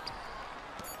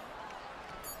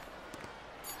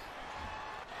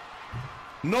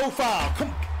 No foul.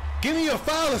 Come, give me a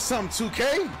foul or something,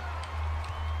 2K.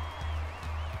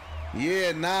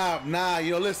 Yeah, nah.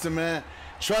 Yo, listen, man.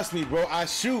 Trust me, bro. I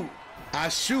shoot. I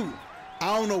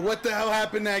don't know what the hell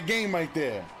happened in that game right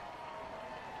there.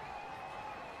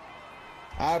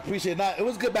 I appreciate that. It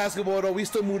was good basketball, though. We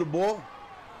still moved the ball.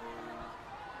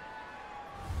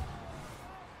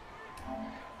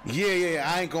 Yeah.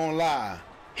 I ain't gonna lie.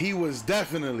 He was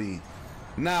definitely.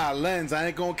 Nah, Lens, I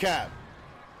ain't gonna cap.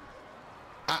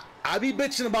 I be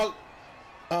bitching about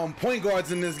point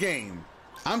guards in this game.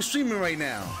 I'm streaming right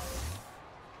now.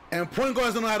 And point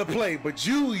guards don't know how to play, but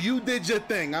you did your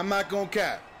thing. I'm not gonna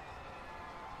cap.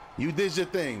 You did your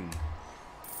thing.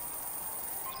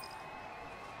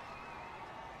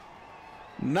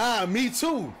 Nah, me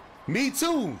too. Me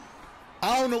too.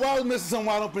 I don't know why I was missing some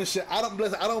wide open shit. I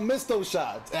don't miss those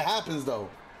shots. It happens though.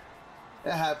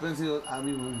 It happens. I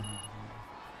mean,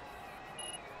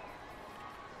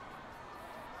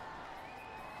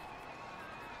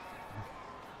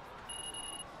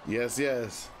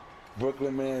 yes.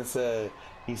 Brooklyn man said,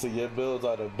 he said your builds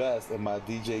are the best in my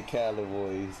DJ Khaled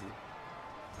voice.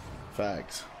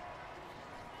 Facts.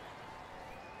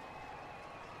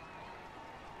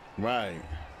 Right.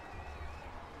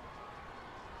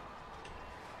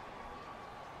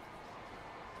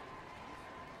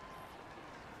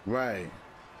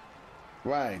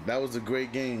 That was a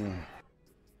great game.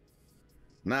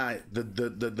 Nah, the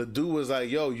dude was like,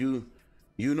 yo, you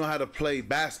know how to play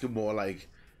basketball. Like,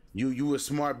 you a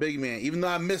smart big man. Even though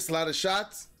I missed a lot of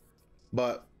shots,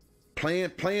 but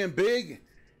playing big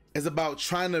is about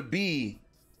trying to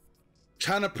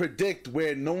predict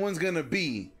where no one's gonna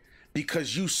be,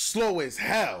 because you slow as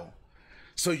hell.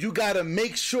 So you gotta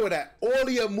make sure that all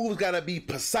of your moves gotta be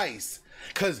precise.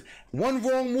 Cause one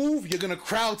wrong move, you're gonna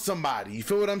crowd somebody. You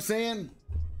feel what I'm saying?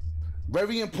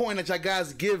 Very important that y'all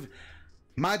guys give.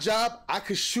 My job, I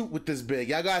could shoot with this big.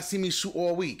 Y'all gotta see me shoot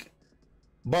all week.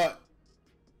 But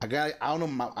I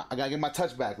gotta get my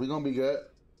touch back. We're gonna be good.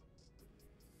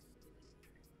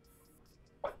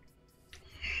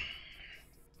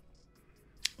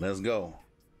 Let's go.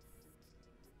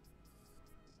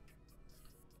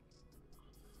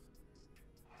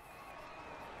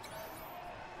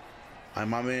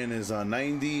 My man is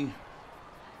 90.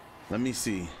 Let me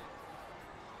see.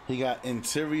 He got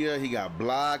interior, he got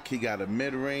block, he got a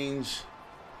mid-range.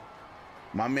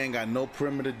 My man got no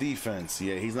perimeter defense.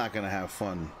 Yeah, he's not gonna have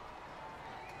fun.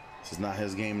 This is not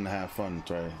his game to have fun,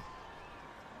 Trey.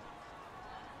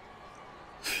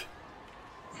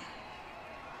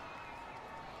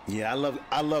 Yeah,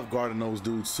 I love guarding those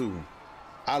dudes too.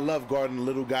 I love guarding the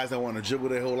little guys that want to dribble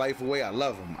their whole life away. I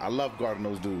love them. I love guarding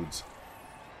those dudes.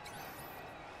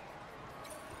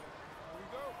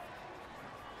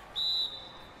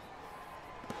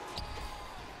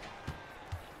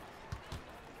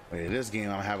 Wait, this game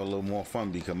I'll have a little more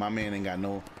fun because my man ain't got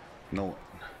no.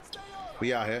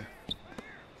 We out here.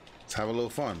 Let's have a little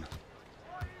fun.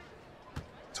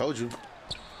 Told you.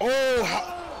 Oh,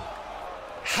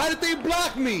 how did they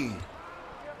block me?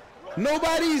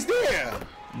 Nobody's there.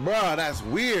 Bruh, that's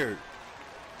weird.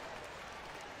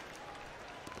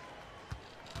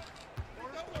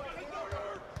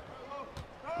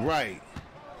 Right.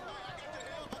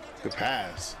 Good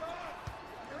pass.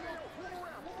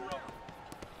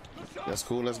 That's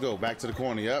cool. Let's go. Back to the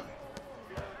corner. Yep.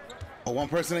 Oh, one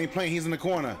person ain't playing. He's in the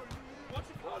corner.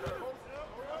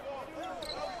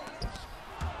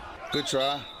 Good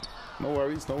try. No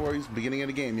worries. No worries. Beginning of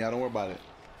the game. Y'all don't worry about it.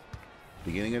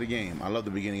 Beginning of the game. I love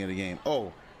the beginning of the game.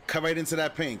 Oh, cut right into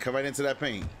that paint. Cut right into that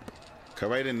paint.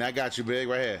 Cut right in. I got you, big.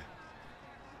 Right here.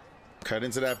 Cut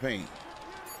into that paint.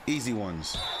 Easy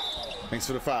ones. Thanks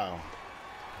for the foul.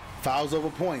 Fouls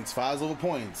over points. Fouls over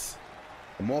points.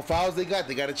 The more fouls they got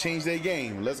to change their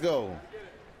game. Let's go.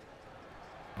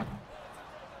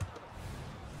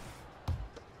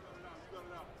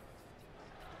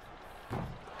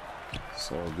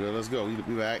 So good. Let's go. We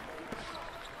back.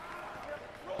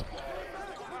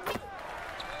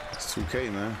 It's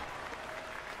 2K, man.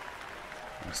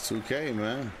 It's 2K,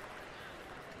 man.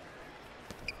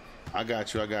 I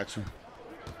got you. I got you.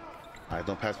 All right,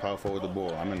 don't pass power forward the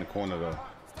ball. I'm in the corner, though.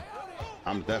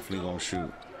 I'm definitely going to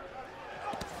shoot.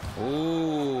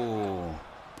 Ooh.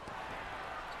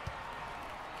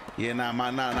 Yeah,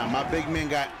 my big man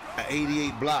got an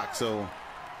 88 block, so.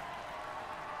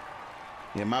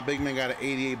 Yeah, my big man got an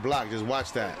 88 block. Just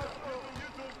watch that.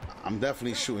 I'm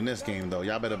definitely shooting this game, though.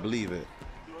 Y'all better believe it.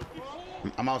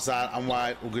 I'm outside. I'm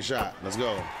wide. Oh, good shot. Let's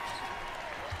go.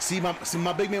 See,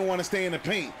 my big man want to stay in the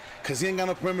paint because he ain't got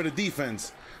no perimeter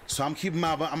defense. So I'm keeping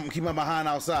my behind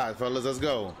outside, fellas. Let's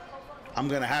go. I'm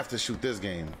gonna have to shoot this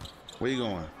game. Where you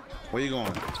going? Where you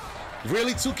going?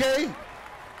 Really, 2K?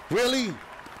 Really?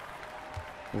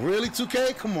 Really,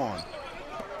 2K? Come on.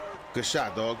 Good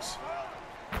shot, dogs.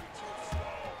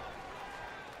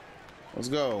 Let's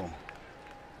go.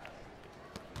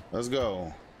 Let's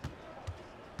go.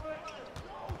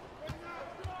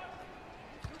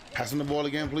 Passing the ball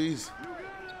again, please.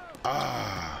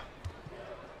 Ah.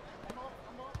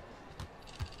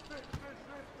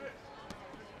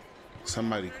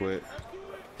 Somebody quit.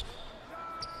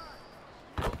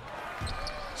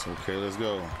 It's okay, let's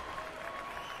go.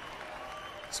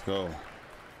 Let's go.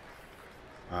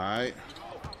 All right.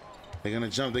 They're gonna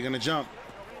jump, they're gonna jump.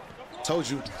 Told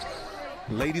you.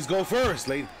 Ladies go first.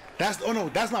 Oh no,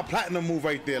 that's my platinum move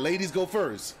right there. Ladies go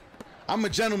first. I'm a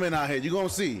gentleman out here, you gonna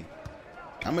see.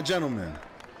 I'm a gentleman.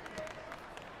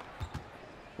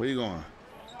 Where you going?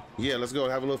 Yeah, let's go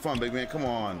have a little fun, big man. Come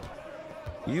on.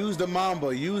 Use the mamba,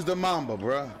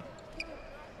 bruh.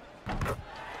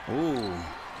 Ooh.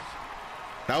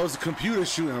 That was computer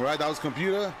shooting, right? That was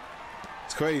computer?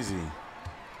 It's crazy.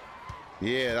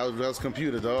 Yeah, that was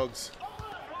computer, dogs.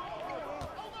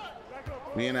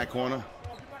 We in that corner.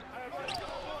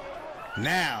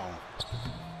 Now.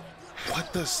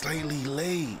 What the slightly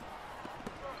late?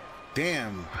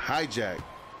 Damn, hijack.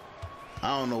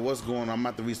 I don't know what's going on. I'm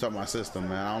about to restart my system,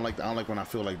 man. I don't like when I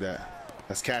feel like that.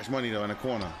 That's cash money though in the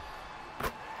corner.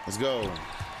 Let's go.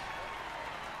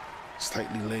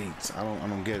 Slightly late. I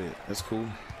don't get it. That's cool.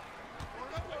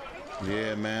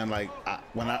 Yeah, man. Like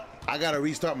I gotta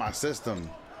restart my system.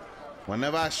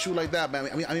 Whenever I shoot like that, man.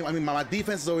 I mean, my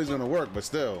defense is always gonna work, but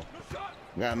still,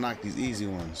 I gotta knock these easy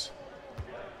ones.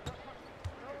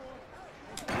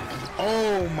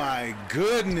 Oh my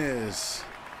goodness.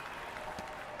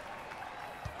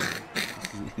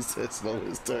 He said slow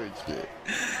his turn shit.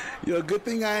 Yo, good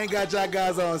thing I ain't got y'all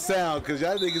guys on sound, cause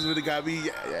y'all niggas would've got me.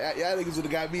 Y'all niggas would've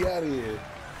got me out of here.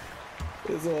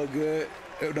 It's all good.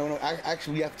 No.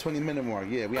 Actually, we have the 20-minute mark.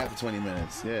 Yeah, we have the 20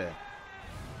 minutes. Yeah,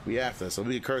 we have to. So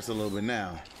we can curse a little bit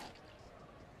now.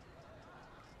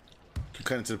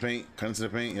 Cut into the paint. Cut into the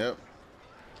paint. Yep.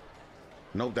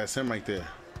 Nope, that's him right there.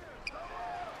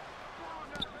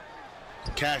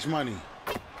 Cash money.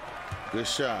 Good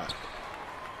shot.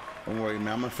 Don't worry,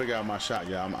 man. I'm gonna figure out my shot,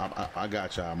 y'all. I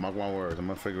got y'all. Mark my words. I'm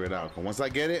gonna figure it out. Once I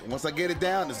get it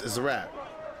down, it's a wrap.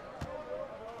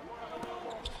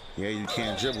 Yeah, you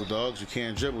can't dribble, dogs. You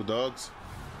can't dribble, dogs.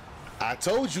 I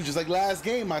told you, just like last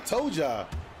game, I told y'all.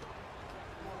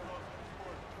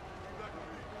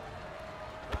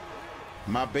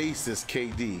 My base is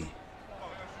KD.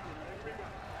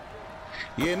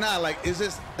 Yeah, nah, like,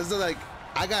 it's like,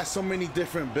 I got so many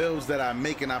different builds that I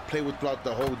make and I play with throughout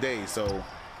the whole day, so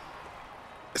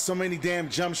many damn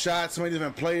jump shots, so many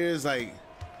different players, like,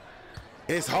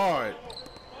 it's hard.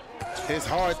 It's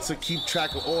hard to keep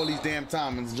track of all these damn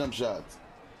timings, jump shots.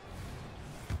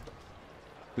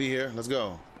 We here, let's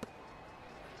go.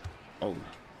 Oh.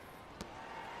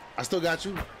 I still got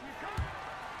you.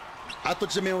 I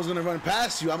thought your man was gonna run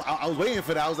past you. I was waiting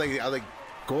for that. I was like,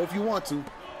 go if you want to.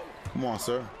 Come on,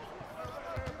 sir.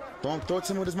 Don't throw it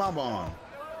to him with his mama on.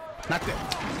 Not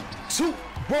that.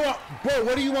 Bro,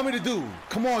 what do you want me to do?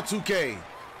 Come on, 2K.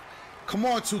 Come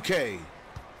on, 2K.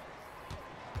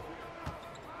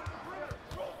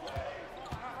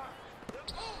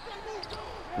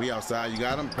 We outside. You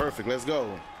got him? Perfect. Let's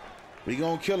go. We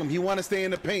gonna kill him. He want to stay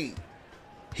in the paint.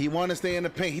 He want to stay in the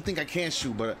paint. He think I can't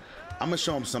shoot, but I'm gonna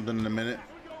show him something in a minute.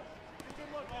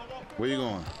 Where you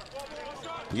going?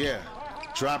 Yeah.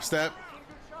 Drop step.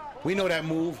 We know that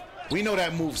move. We know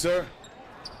that move, sir.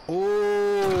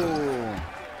 Ooh.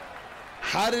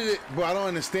 How did it, bro? I don't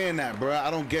understand that, bro. I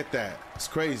don't get that. It's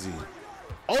crazy.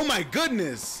 Oh my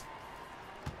goodness.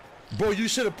 Bro, you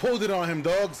should have pulled it on him,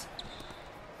 dogs.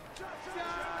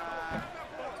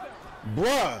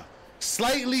 Bruh,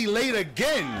 slightly late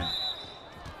again.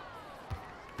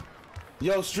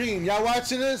 Yo, stream, y'all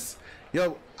watching this?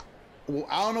 Yo,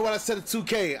 I don't know what I said to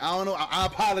 2K. I don't know. I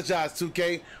apologize,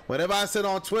 2K. Whatever I said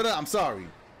on Twitter, I'm sorry.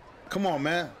 Come on,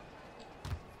 man.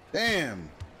 Damn.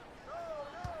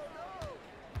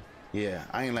 Yeah,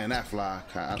 I ain't letting that fly.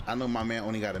 I know my man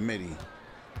only got a midi.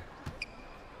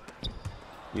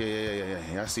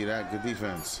 Yeah. I see that. Good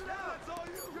defense.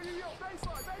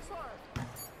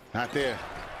 Not there.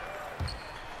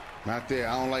 Not there.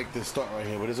 I don't like this start right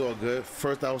here, but it's all good.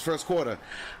 That was first quarter.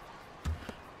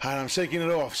 All right, I'm shaking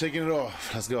it off. Shaking it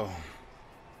off. Let's go.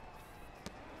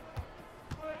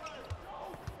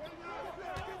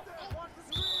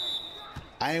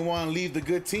 I ain't want to leave the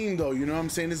good team, though. You know what I'm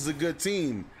saying? This is a good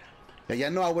team. Yeah,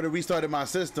 y'all know I would have restarted my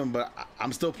system, but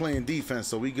I'm still playing defense,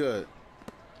 so we good.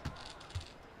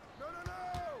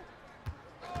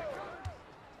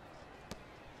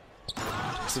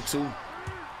 It's a 2.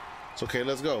 It's okay,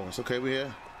 let's go. It's okay, we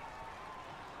here.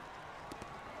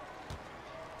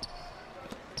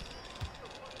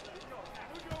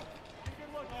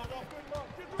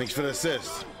 Thanks for the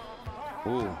assist.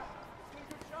 Ooh.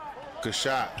 Good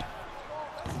shot.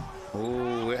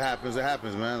 Ooh, it happens,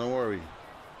 man. Don't worry.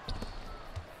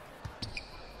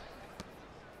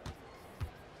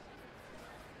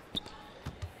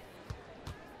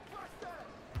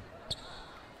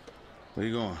 Where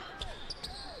you going?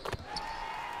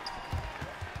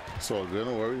 It's all good.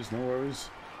 No worries. No worries.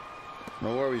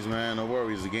 No worries, man. No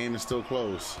worries. The game is still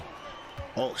close.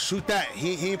 Oh, shoot that.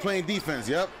 He ain't playing defense.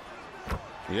 Yep.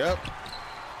 Yep.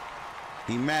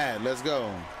 He mad. Let's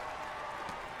go.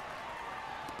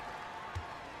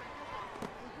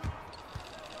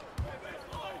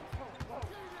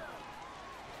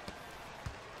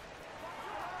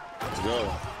 Let's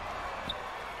go.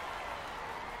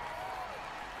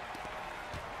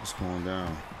 What's going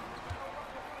down?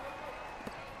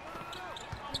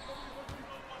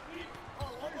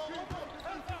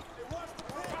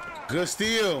 Good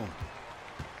steal.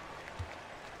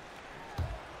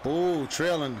 Ooh,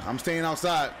 trailing. I'm staying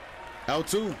outside.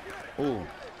 L2. Ooh,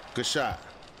 good shot.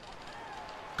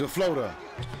 Good floater.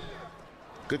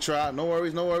 Good try. No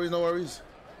worries, no worries, no worries.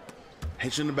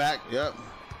 Hit you in the back. Yep.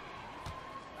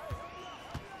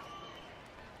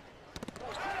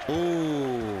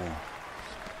 Ooh.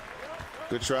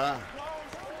 Good try.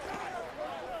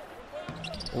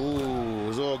 Ooh,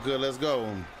 it's all good. Let's go.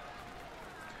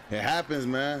 It happens,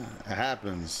 man. It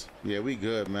happens. Yeah, we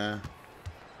good, man.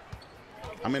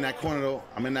 I'm in that corner though.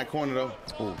 I'm in that corner though.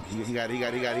 Oh, he got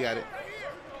it.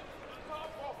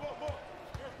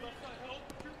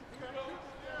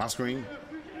 My screen.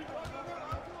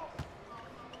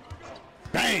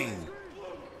 Bang!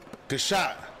 Good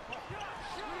shot.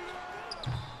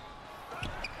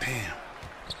 Damn.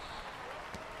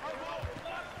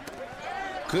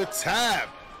 Good tap.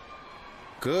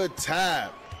 Good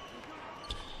tap.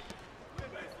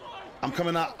 I'm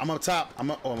coming out. I'm up top. I'm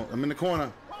in the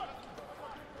corner.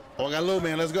 Oh, I got a little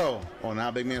man. Let's go. Oh, now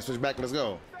big man switch back. Let's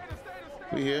go.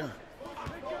 We here.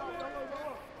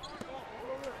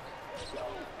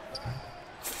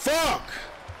 Fuck!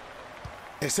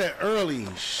 It said early.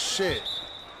 Shit.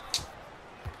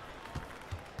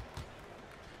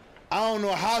 I don't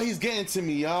know how he's getting to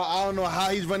me, y'all. I don't know how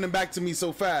he's running back to me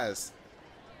so fast.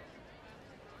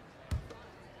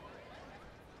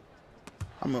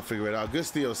 I'm gonna figure it out. Good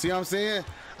steal. See what I'm saying?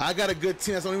 I got a good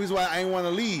team. That's the only reason why I ain't want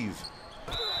to leave.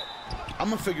 I'm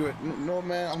gonna figure it. No,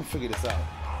 man. I'm gonna figure this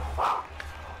out.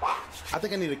 I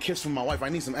think I need a kiss from my wife. I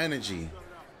need some energy.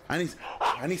 I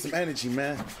need some energy,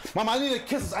 man. Mama, I need a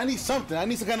kiss. I need something. I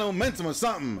need some kind of momentum or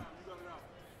something.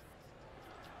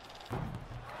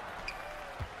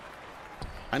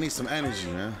 I need some energy,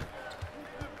 man.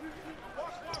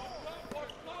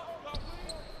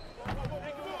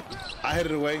 I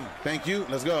headed away. Thank you.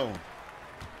 Let's go.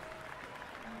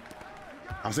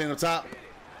 I'm staying up top.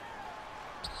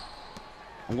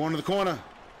 I'm going to the corner.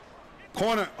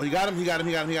 Corner. Oh, you got him? He got him.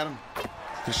 He got him. He got him.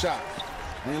 Good shot.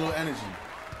 I need a little energy.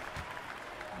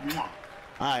 All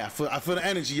right, I feel the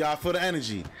energy, y'all. I feel the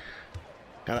energy.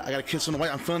 I got a kiss on the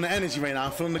white. I'm feeling the energy right now.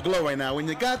 I'm feeling the glow right now. When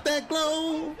you got that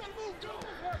glow,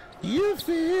 you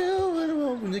feel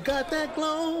it. When you got that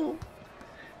glow,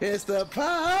 it's the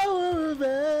power of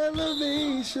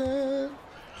elevation.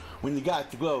 When you got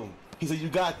the glow. He said, you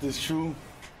got this, True.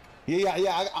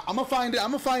 Yeah. I'm going to find it. I'm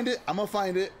going to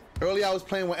find it. Earlier I was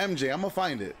playing with MJ. I'm going to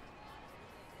find it.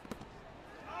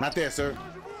 Not there, sir.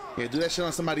 Yeah, do that shit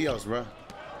on somebody else, bro.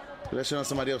 Do that shit on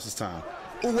somebody else's time.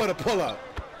 Ooh, what a pull-up.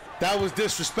 That was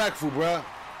disrespectful, bro.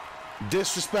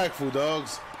 Disrespectful,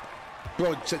 dogs.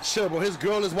 Bro, chill, bro. His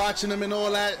girl is watching him and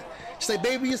all that. She say,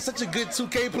 baby, you're such a good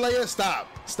 2K player. Stop.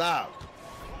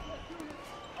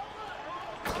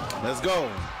 Let's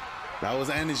go. That was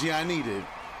the energy I needed.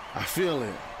 I feel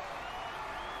it.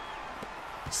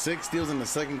 6 steals in the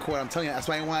second quarter. I'm telling you, that's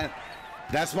why I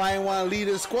ain't want to lead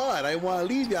this squad. I didn't want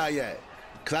to leave y'all yet.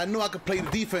 Because I knew I could play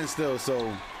the defense still, so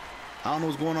I don't know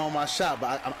what's going on with my shot,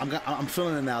 but I'm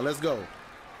feeling it now. Let's go.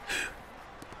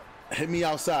 Hit me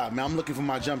outside, man. I'm looking for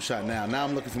my jump shot now. Now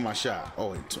I'm looking for my shot.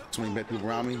 Oh, 20 people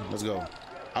around me. Let's go.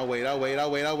 I'll wait. Oh,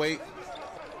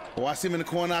 I see him in the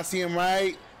corner. I see him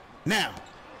right now.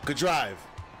 Good drive.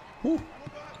 Woo.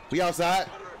 We outside.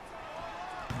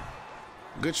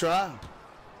 Good try.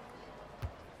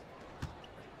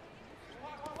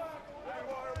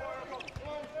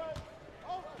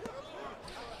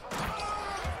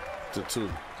 To 2.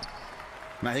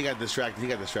 Nah, he got distracted.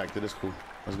 It's cool.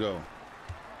 Let's go.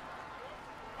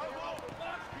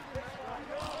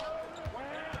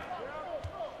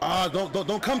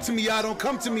 Don't come to me, y'all. Don't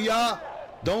come to me, y'all.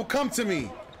 Don't come to me.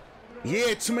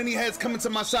 Yeah, too many heads coming to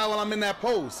my side while I'm in that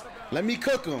post. Let me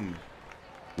cook them.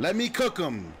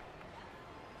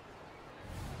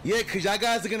 Yeah, because y'all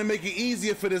guys are going to make it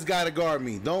easier for this guy to guard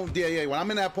me. Yeah. When I'm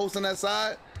in that post on that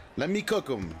side, let me cook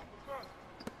him.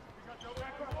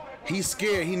 He's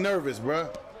scared. He nervous, bruh.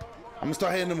 I'm going to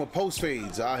start hitting him with post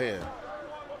fades out here.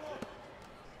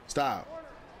 Stop.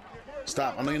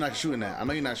 I know you're not shooting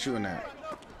that.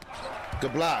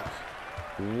 Good block.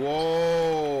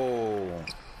 Whoa.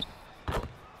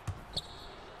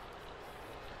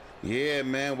 Yeah,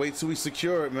 man. Wait till we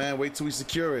secure it, man.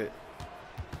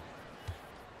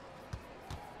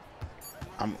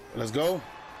 Let's go.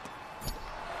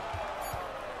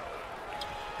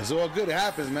 It's all good. It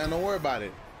happens, man. Don't worry about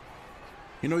it.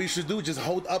 You know what you should do? Just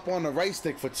hold up on the right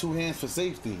stick for 2 hands for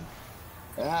safety.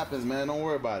 It happens, man. Don't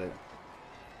worry about it.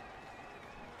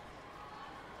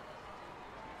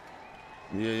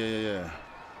 Yeah.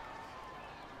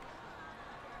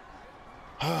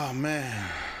 Oh, man.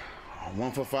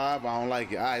 1 for 5. I don't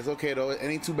like it. All right, it's okay, though. It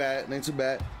ain't too bad. All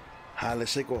right,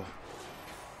 let's shake off.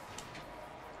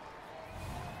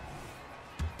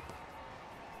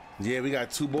 Yeah, we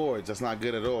got 2 boards. That's not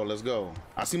good at all. Let's go.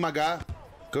 I see my guy.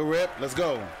 Good rip. Let's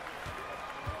go.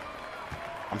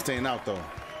 I'm staying out, though.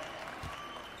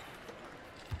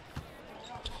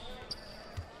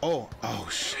 Oh,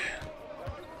 shit.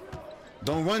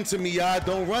 Don't run to me, y'all.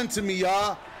 Don't run to me.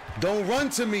 Don't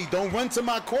run to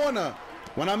my corner.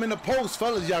 When I'm in the post,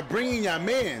 fellas, y'all bringing y'all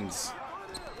mans.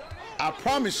 I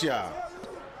promise y'all.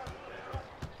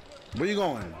 Where you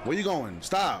going?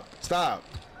 Stop.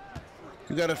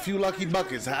 You got a few lucky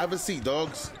buckets. Have a seat,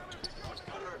 dogs.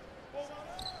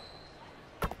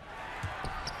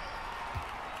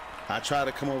 I tried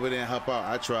to come over there and help out.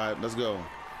 I tried. Let's go.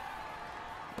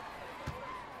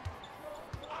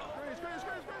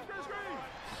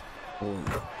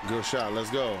 Oh, good shot. Let's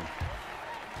go.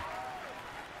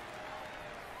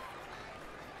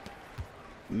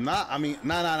 Nah.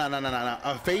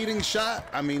 A fading shot?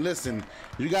 I mean, listen.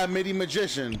 You got Midi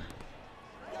Magician.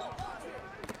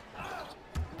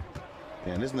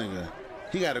 Man, this nigga,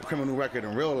 he got a criminal record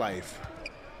in real life.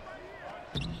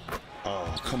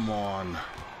 Oh, come on.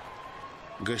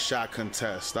 Good shot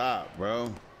contest. Stop,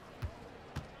 bro.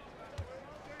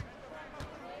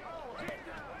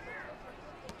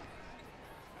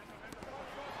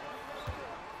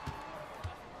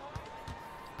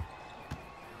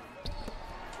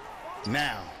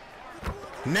 Now.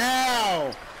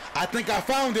 Now. I think I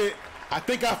found it. I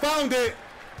think I found it.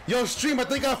 Yo, stream, I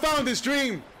think I found it,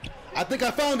 stream. I think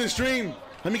I found it, stream.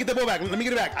 Let me get the ball back. Let me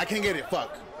get it back. I can't get it.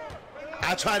 Fuck.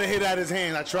 I tried to hit it out of his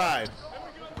hand. I tried.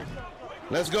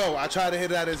 Let's go. I tried to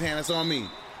hit it out of his hand. That's on me.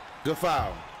 Good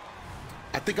foul.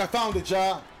 I think I found it,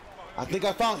 y'all. I think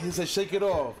I found it. He said, shake it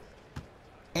off.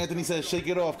 Anthony said, shake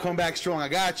it off. Come back strong. I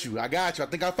got you. I got you. I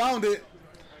think I found it.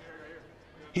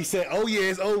 He said, oh, yeah,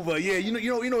 it's over. Yeah, you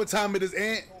know what time it is,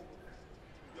 Ant.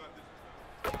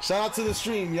 Shout out to the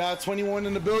stream, y'all. 21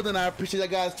 in the building. I appreciate you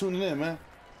guys tuning in, man.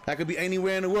 That could be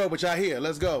anywhere in the world, but y'all here.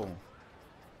 Let's go.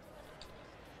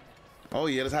 Oh,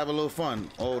 yeah, let's have a little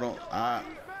fun. Hold on.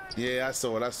 Yeah, I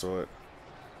saw it. I saw it.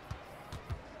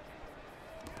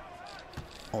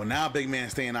 Oh, now big man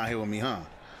staying out here with me, huh?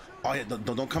 Oh, yeah,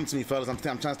 don't come to me, fellas. I'm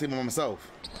trying to stay by myself.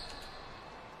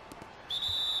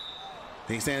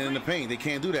 They standing in the paint. They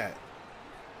can't do that.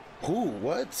 Who?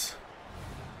 What?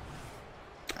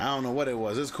 I don't know what it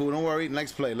was. It's cool. Don't worry.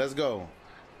 Next play. Let's go.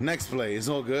 Next play. It's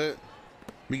all good.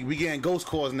 We getting ghost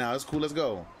calls now. It's cool. Let's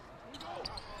go.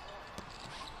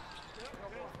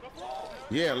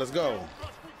 Yeah, let's go.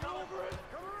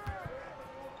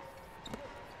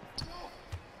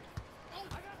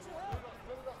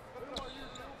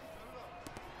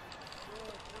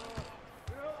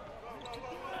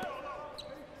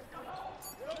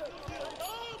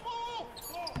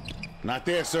 Not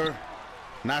there, sir.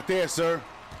 Not there, sir.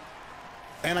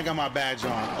 And I got my badge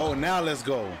on. Oh, now let's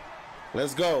go.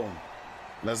 Let's go.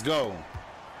 Let's go.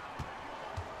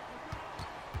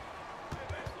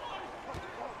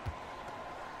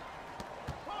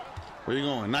 Where you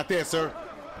going? Not there, sir.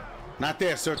 Not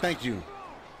there, sir. Thank you.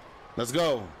 Let's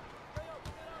go.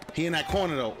 He in that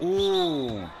corner, though.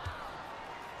 Ooh.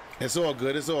 It's all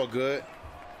good. It's all good.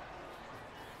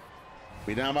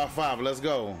 We down by 5. Let's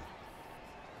go.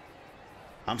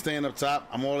 I'm staying up top.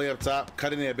 I'm all the way up top.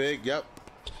 Cut in there, big. Yep.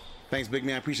 Thanks, big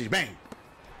man. Appreciate you. Bang.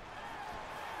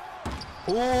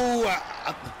 Ooh.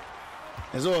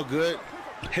 It's all good.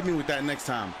 Hit me with that next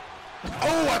time.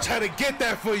 Oh, I tried to get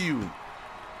that for you.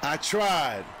 I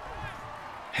tried.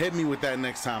 Hit me with that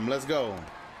next time. Let's go.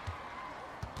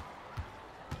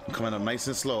 Coming up nice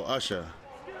and slow. Usher.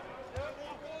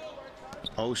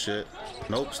 Oh, shit.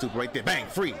 Nope. Stoop right there. Bang.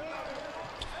 Free.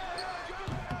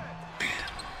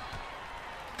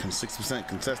 6%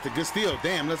 contested. Good steal.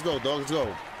 Damn, let's go, dog. Let's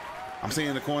go. I'm staying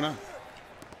in the corner.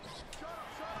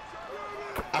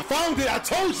 I found it. I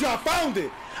told you I found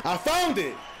it. I found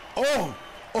it. Oh,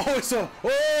 it's a,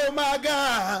 oh my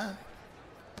God.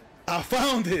 I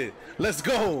found it. Let's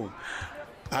go.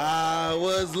 I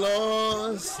was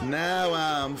lost. Now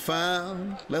I'm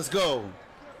found. Let's go.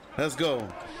 Let's go.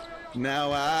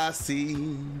 Now I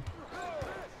see.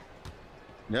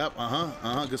 Yep.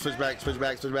 Good switch back. Switch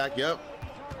back. Switch back. Yep.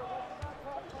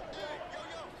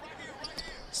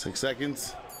 6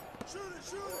 seconds.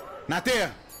 Not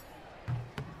there.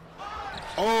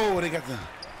 Oh, they got the...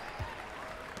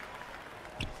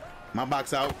 My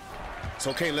box out. It's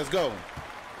okay. Let's go.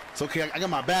 It's okay. I got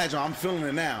my badge on. I'm feeling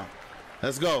it now.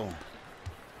 Let's go.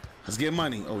 Let's get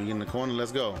money. Oh, you in the corner.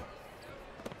 Let's go.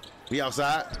 We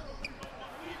outside.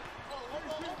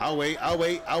 I'll wait. I'll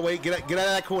wait. I'll wait. Get out of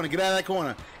that corner. Get out of that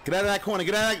corner. Get out of that corner.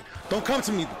 Get out of that... Don't come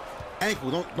to me.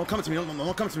 Ankle. Don't come to me.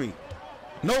 Don't come to me.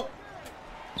 Nope.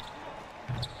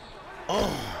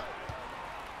 Oh,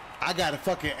 I got a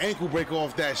fucking ankle break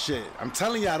off that shit. I'm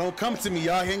telling y'all, don't come to me,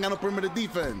 y'all. He ain't got no perimeter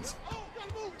defense.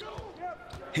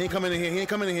 He ain't coming in here. He ain't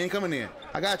coming in here. He ain't coming in here.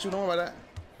 I got you. Don't worry about that.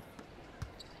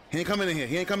 He ain't coming in here.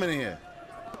 He ain't coming in here.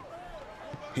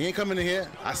 He ain't coming in here.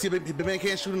 I see the man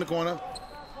can't shoot in the corner.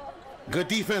 Good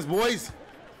defense, boys.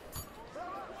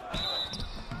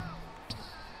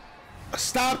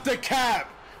 Stop the cap.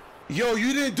 Yo,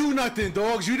 you didn't do nothing,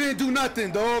 dogs. You didn't do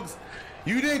nothing, dogs.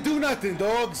 You didn't do nothing,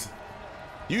 dogs.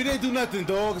 You didn't do nothing,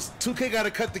 dogs. 2K got to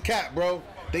cut the cap, bro.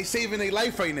 They saving their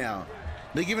life right now.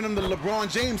 They giving him the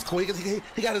LeBron James call. He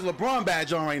got his LeBron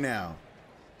badge on right now.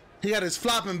 He got his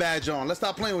flopping badge on. Let's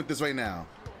stop playing with this right now.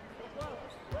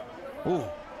 Ooh.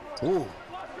 Ooh.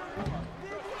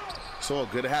 It's all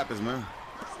good. It happens, man.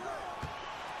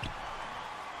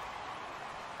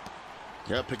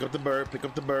 Yep, pick up the bird. Pick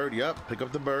up the bird. Yep, pick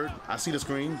up the bird. I see the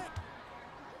screen.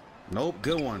 Nope,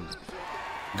 good one.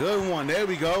 Good one. There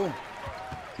we go.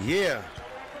 Yeah.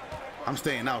 I'm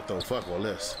staying out, though. Fuck all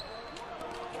this.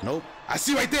 Nope. I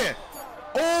see right there.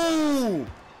 Oh!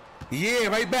 Yeah,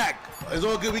 right back. It's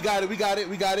all good. We got it. We got it.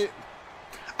 We got it.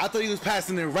 I thought he was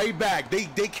passing it right back. They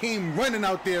came running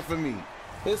out there for me.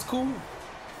 It's cool.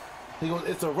 He goes,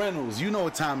 it's a Reynolds. You know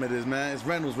what time it is, man. It's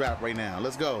Reynolds rap right now.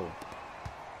 Let's go.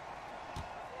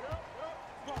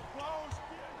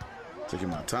 Taking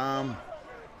my time.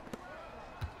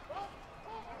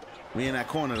 We in that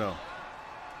corner though.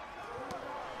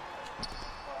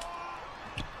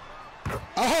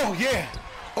 Oh yeah.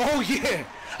 Oh yeah.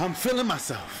 I'm feeling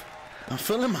myself. I'm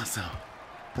feeling myself.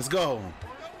 Let's go.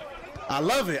 I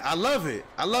love it. I love it.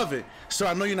 I love it. Sir,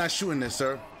 I know you're not shooting this,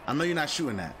 sir. I know you're not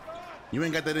shooting that. You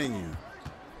ain't got that in you.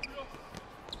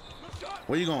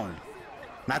 Where you going?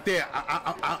 Not there.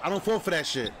 I don't fall for that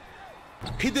shit.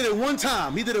 He did it one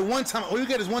time. He did it one time. All you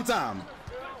get is one time.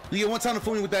 You get one time to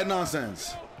fool me with that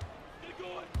nonsense.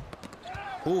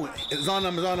 Ooh, it's on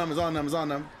them. It's on them. It's on them. It's on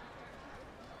them.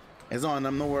 It's on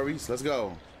them. No worries. Let's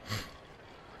go.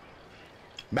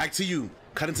 Back to you.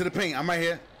 Cut into the paint. I'm right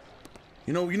here.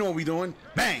 You know what we doing.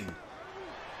 Bang.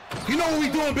 You know what we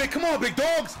doing, big. Come on, big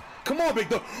dogs. Come on, big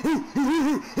dog.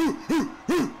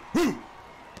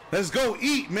 Let's go.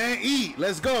 Eat, man. Eat.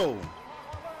 Let's go.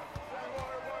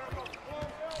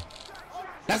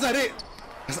 That's not it.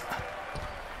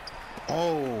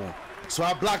 Oh. So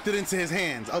I blocked it into his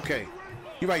hands. Okay.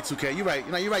 You're right, 2K. You're right.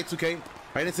 You're right, 2K.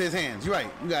 Right into his hands. You're right.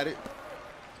 You got it.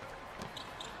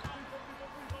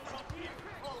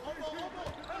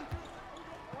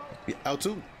 Yeah,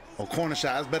 L2. Oh, corner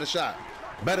shot. That's better shot.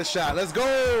 Better shot. Let's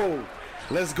go.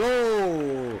 Let's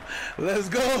go. Let's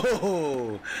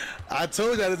go. I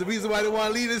told you that there's a reason why they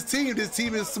want to lead this team. This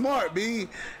team is smart, B.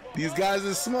 These guys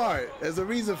are smart. There's a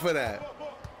reason for that.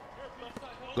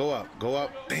 Go up. Go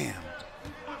up. Damn.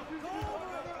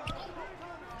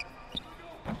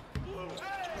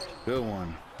 Good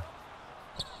one.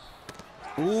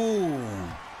 Ooh.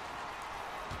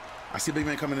 I see a big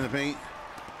man coming in the paint.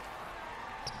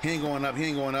 He ain't going up. He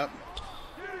ain't going up.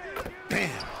 Bam.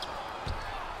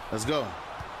 Let's go.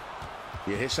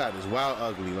 Yeah, his shot is wild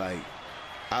ugly. Like,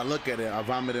 I look at it, I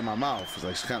vomit in my mouth. It's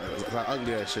like kind of how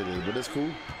ugly that shit is, but it's cool.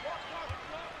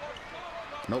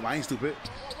 Nope, I ain't stupid.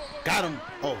 Got him.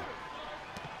 Oh.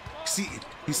 See,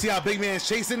 you see how big man's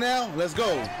chasing now? Let's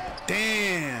go.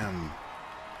 Damn.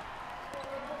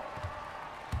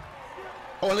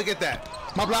 Oh, look at that.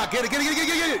 My block. Get it, get it, get it, get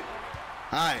it, get it.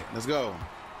 All right, let's go.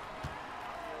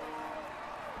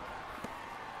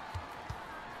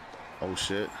 Oh,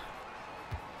 shit.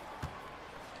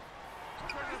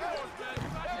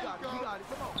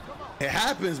 It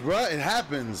happens, bruh. It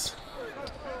happens.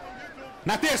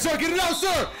 Not there, sir. Get it out,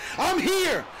 sir. I'm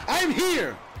here. I'm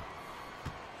here.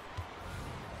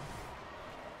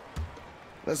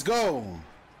 Let's go.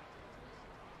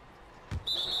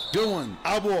 Good one.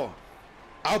 Our ball.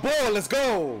 Our ball. Let's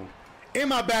go. And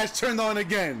my badge turned on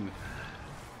again.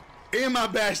 And my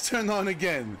badge turned on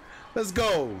again. Let's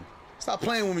go. Stop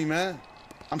playing with me, man.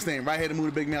 I'm staying right here to move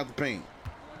the big man out the paint.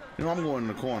 You know, I'm going in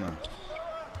the corner.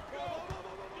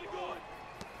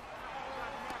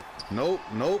 Nope,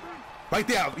 nope. Right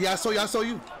there. Yeah, I saw you. I saw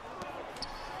you.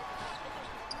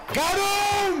 Got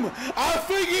him! I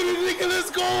figured it, nigga.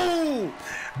 Let's go.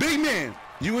 Big man,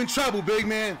 you in trouble, big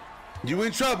man. You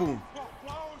in trouble.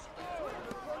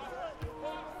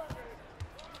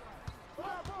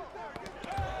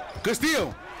 Good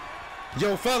steal.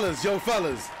 Yo, fellas. Yo,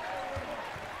 fellas.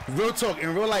 Real talk,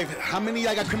 in real life, how many of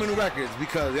y'all got criminal records?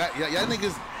 Because y'all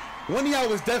niggas, one of y'all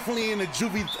was definitely in a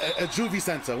juvie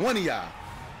center. One of y'all.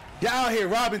 Y'all out here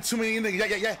robbing too many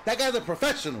niggas. Yeah. That guy's a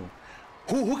professional.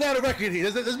 Who got a record here?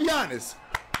 Let's be honest.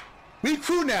 We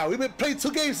crew now. We've been playing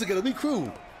 2 games together. We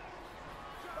crew.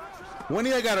 One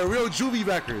of y'all got a real juvie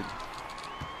record.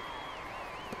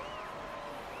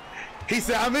 He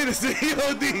said, I'm innocent,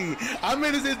 EOD. I'm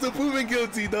innocent to proving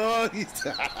guilty, dog.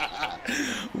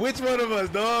 Which one of us,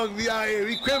 dog? We out here,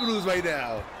 we criminals right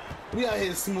now. We out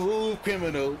here smooth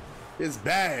criminal. It's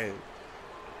bad.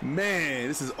 Man,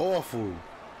 this is awful.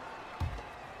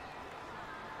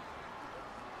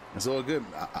 It's all good.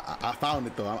 I found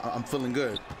it, though. I'm feeling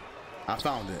good. I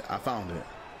found it. I found it.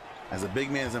 As a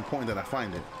big man, it's important that I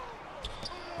find it.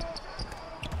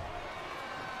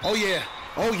 Oh, yeah.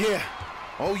 Oh, yeah.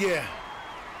 Oh, yeah.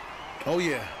 Oh,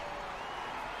 yeah.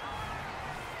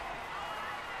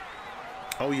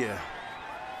 Oh, yeah.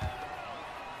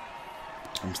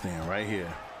 I'm staying right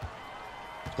here.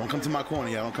 Don't come to my corner,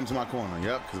 y'all. Don't come to my corner.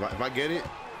 Yep, because if I get it,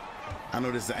 I know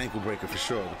this is an ankle breaker for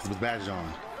sure. Because with badge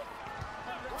on.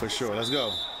 For sure. Let's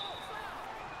go.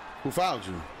 Who fouled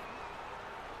you?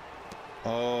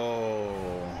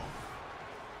 Oh.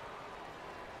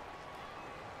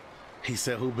 He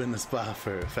said, who been the spot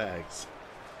for facts?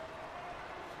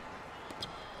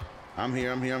 I'm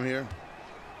here.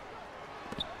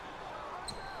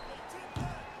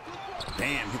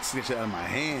 Damn, hit this shit out of my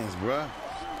hands, bruh.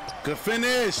 Good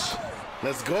finish.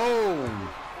 Let's go.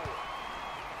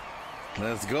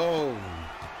 Let's go.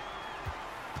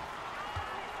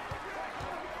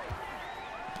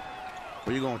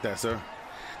 Where you going with that, sir?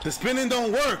 The spinning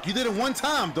don't work. You did it one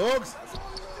time, dogs.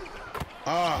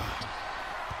 Ah.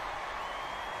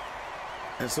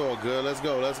 It's all good. Let's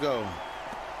go. Let's go.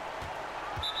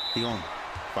 He going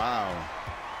foul.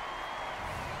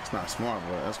 It's not smart,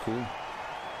 but that's cool.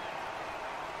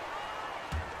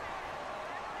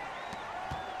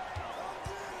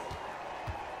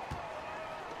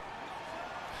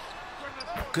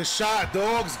 Good shot,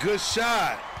 dogs. Good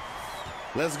shot.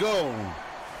 Let's go.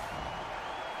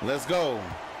 Let's go.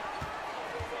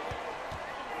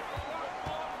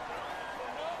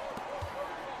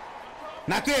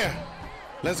 Not there.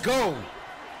 Let's go.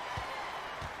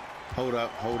 Hold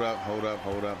up, hold up, hold up,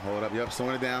 hold up, hold up. Yep,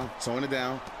 slowing it down, slowing it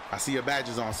down. I see your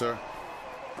badges on, sir.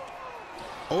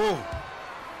 Oh.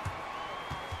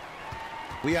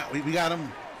 We got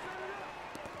him.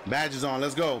 Badges on,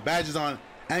 let's go. Badges on.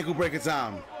 Ankle breaker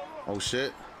time. Oh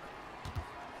shit.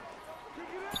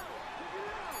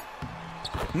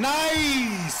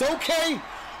 Nice. Okay.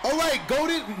 All right.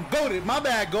 Goated. My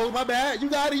bad. Goat. My bad. You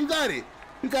got it. You got it.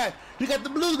 You got the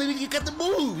blues, baby. You got the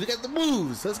moves. You got the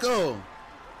moves. Let's go.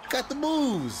 You got the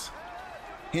moves.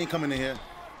 He ain't coming in here.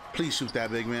 Please shoot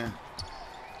that, big man.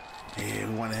 Yeah,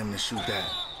 we wanted him to shoot that.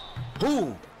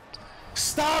 Who?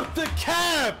 Stop the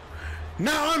cap.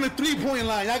 Not on the three-point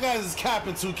line. Y'all guys is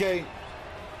capping 2K.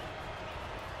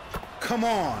 Come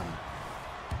on.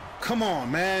 Come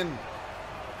on, man.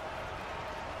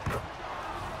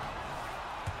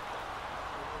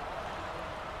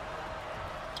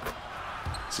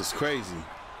 This is crazy.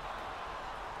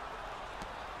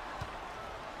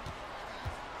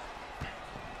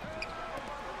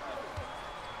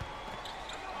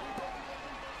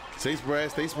 Stay spread,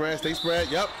 stay spread, stay spread.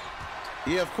 Yep.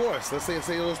 Yeah, of course. Let's say a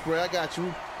little spread. I got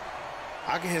you.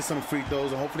 I can hit some free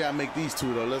throws, and hopefully I make these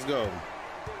two, though. Let's go.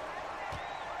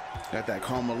 Got that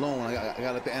Karl Malone. I got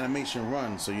to let the animation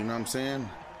run, so you know what I'm saying?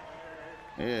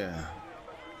 Yeah.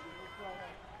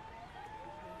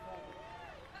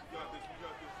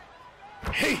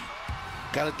 Hey!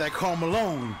 Got to let that Karl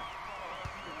Malone.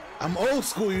 I'm old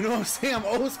school, you know what I'm saying? I'm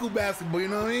old school basketball, you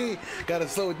know what I mean? Got to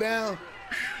slow it down.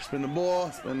 Spin the ball,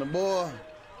 spin the ball.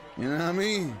 You know what I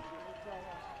mean?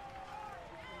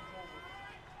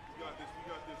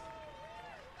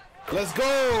 Let's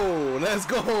go! Let's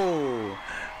go!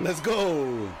 Let's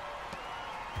go!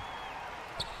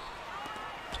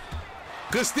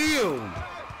 Good steal!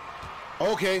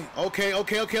 Okay.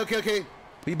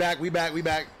 We back.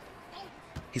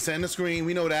 He's setting the screen.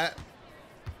 We know that.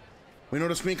 We know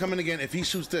the screen coming again. If he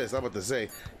shoots this, I'm about to say.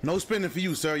 No spinning for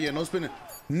you, sir. Yeah, no spinning.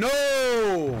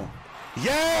 No!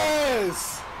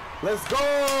 Yes! Let's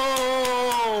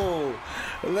go!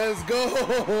 Let's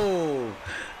go!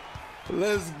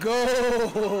 Let's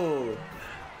go!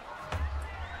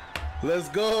 Let's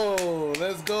go!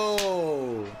 Let's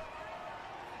go!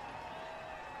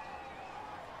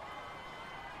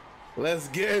 Let's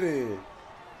get it!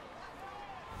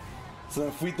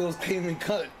 Some free throws came in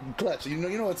clutch. You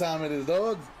know what time it is,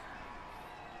 dogs.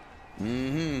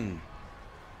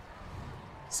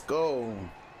 Let's go.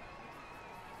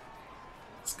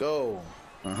 Let's go.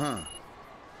 All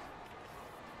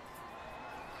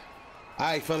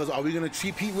right, fellas. Are we gonna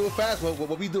repeat real fast?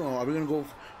 What we doing? Are we gonna go?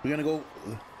 We're gonna go.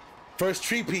 First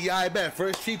repeat. Yeah, I bet.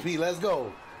 First repeat. Let's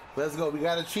go. Let's go. We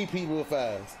got a repeat real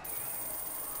fast.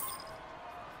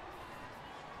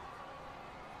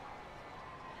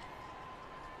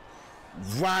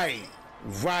 Right.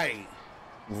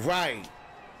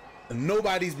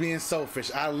 Nobody's being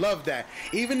selfish. I love that.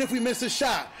 Even if we miss a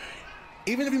shot,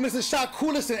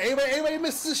 cool. Listen, everybody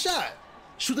misses a shot.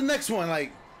 Shoot the next one.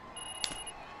 Like,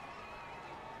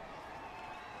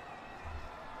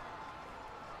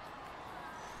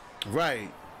 right.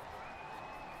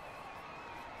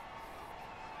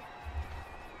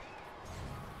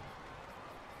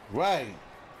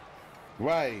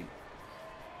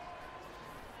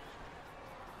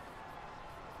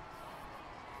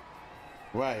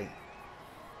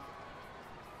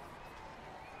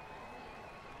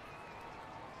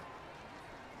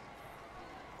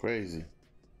 Crazy.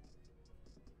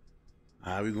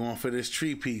 All right, we going for this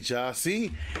tree peach, y'all.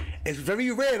 See, it's very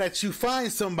rare that you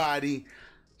find somebody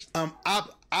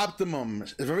optimum.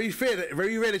 It's very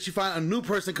rare that you find a new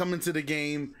person coming to the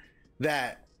game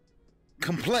that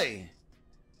can play.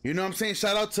 You know what I'm saying?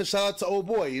 Shout out to old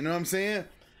boy. You know what I'm saying?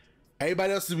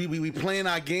 Everybody else, we playing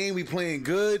our game. We playing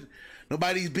good.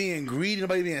 Nobody's being greedy.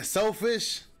 Nobody being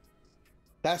selfish.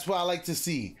 That's what I like to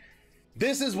see.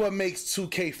 This is what makes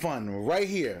 2K fun. Right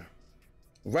here.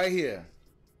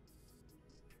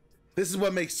 This is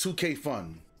what makes 2K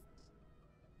fun.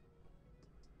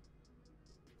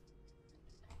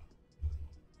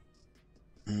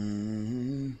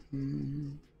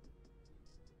 Mm-hmm.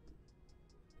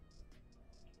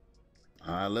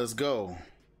 All right, let's go.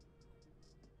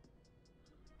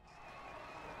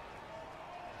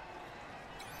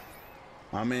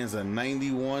 My man's a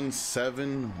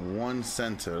 91-7-1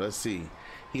 center. Let's see.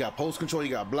 He got post control, he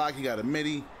got block, he got a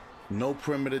midi, no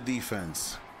perimeter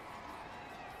defense.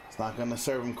 It's not gonna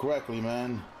serve him correctly,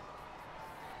 man.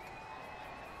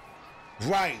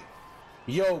 Right.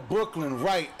 Yo, Brooklyn,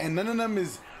 right. And none of them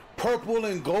is purple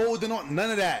and gold and all.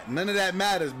 None of that. None of that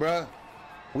matters, bruh.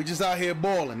 We just out here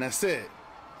balling. That's it.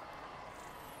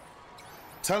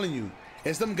 I'm telling you.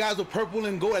 It's them guys with purple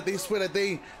and gold that they swear that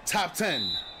they top 10.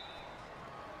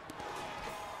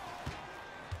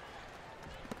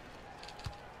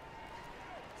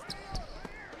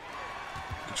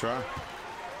 Good try.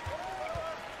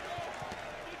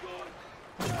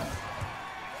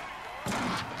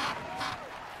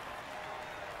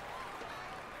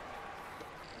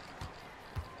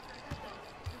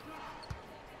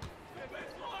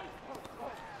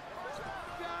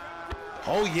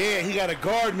 Oh yeah, he gotta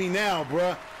guard me now,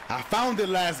 bruh. I found it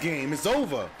last game. It's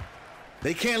over.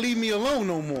 They can't leave me alone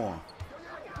no more.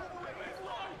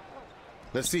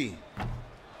 Let's see.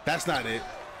 That's not it.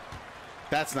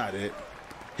 That's not it.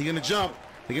 He gonna jump.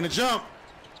 He gonna jump.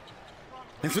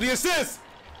 And for the assist.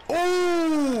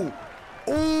 Ooh!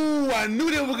 Ooh! I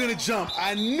knew they were gonna jump.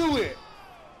 I knew it.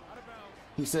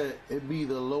 He said it'd be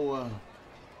the lower.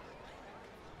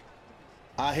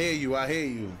 I hear you. I hear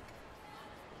you.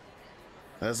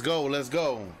 Let's go, let's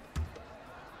go.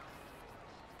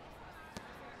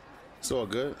 It's all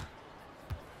good.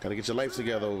 Gotta get your life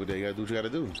together over there. You gotta do what you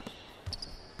gotta do.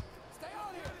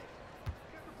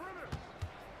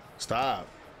 Stop.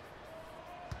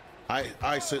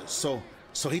 So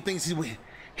he thinks he's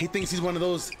one of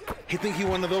those. He think he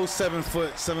one of those 7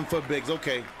 foot bigs.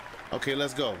 Okay, okay,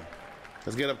 let's go.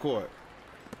 Let's get up court.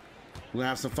 We're gonna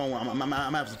have some fun. I'm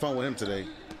having some fun with him today.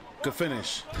 Good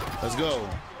finish. Let's go.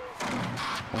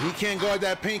 When he can't guard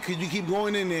that paint because you keep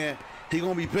going in there, he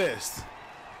gonna be pissed.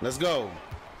 Let's go.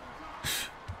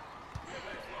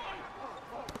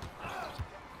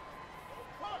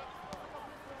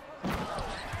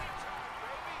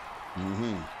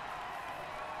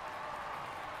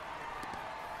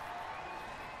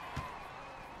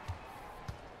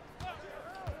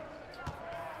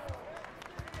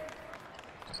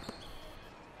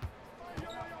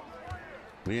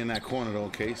 We in that corner though,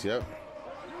 Case. Yep.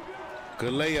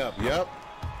 Good layup, yep.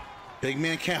 Big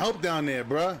man can't help down there,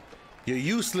 bruh. You're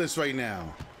useless right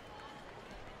now.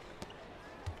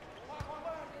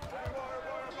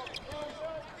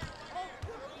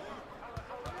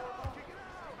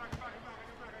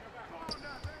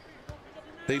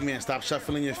 Big man, stop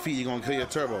shuffling your feet. You're gonna kill your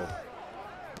turbo.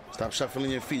 Stop shuffling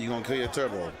your feet. You're gonna kill your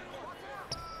turbo.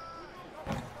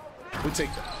 We take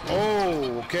that.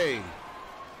 Oh, okay.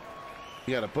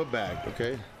 You got a putback,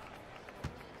 okay.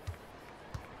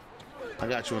 I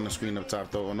got you on the screen up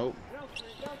top though. Oh, nope.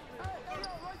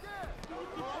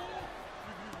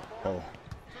 Oh.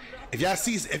 If y'all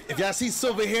see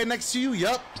silver hair next to you,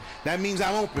 yup, that means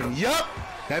I'm open. Yup,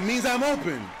 that means I'm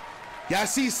open. Y'all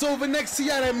see silver next to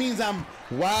y'all, that means I'm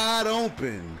wide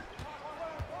open.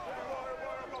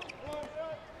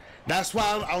 That's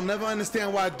why I'll never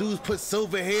understand why dudes put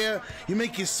silver hair. You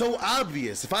make it so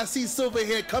obvious. If I see silver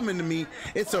hair coming to me,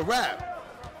 it's a wrap.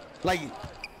 Like,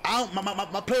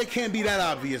 my player can't be that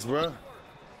obvious, bro.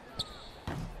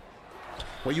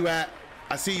 Where you at?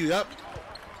 I see you. Yup.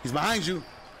 He's behind you.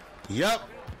 Yup.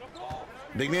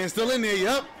 Big man still in there.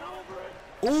 Yup.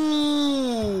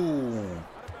 Ooh.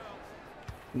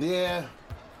 Yeah.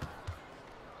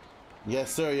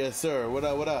 Yes, sir. Yes, sir. What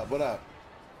up? What up? What up?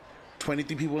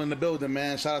 23 people in the building,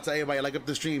 man. Shout out to everybody. Like up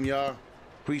the stream, y'all.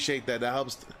 Appreciate that. That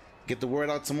helps get the word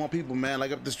out to more people, man.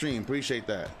 Like up the stream. Appreciate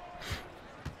that.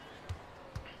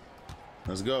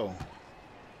 Let's go.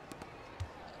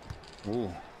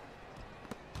 Ooh.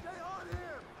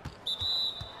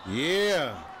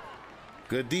 Yeah.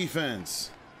 Good defense.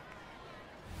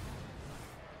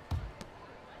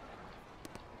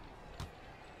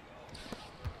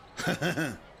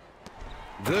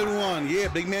 Good one. Yeah,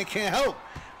 big man can't help.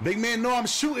 Big man know I'm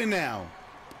shooting now.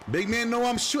 Big man know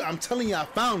I'm shooting. I'm telling you, I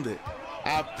found it.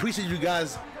 I appreciate you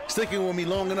guys sticking with me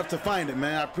long enough to find it,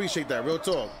 man. I appreciate that. Real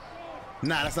talk.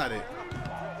 Nah, that's not it.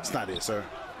 That's not it, sir.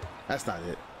 That's not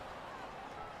it.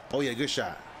 Oh, yeah, good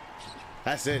shot.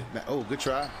 That's it. Oh, good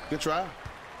try. Good try.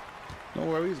 No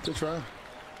worries. Good try.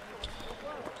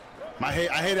 I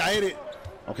hit it.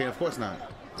 Okay, of course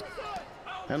not.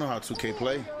 I know how 2K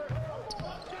play.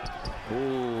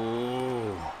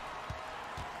 Ooh.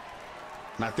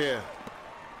 Not there.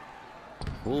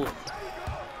 Ooh.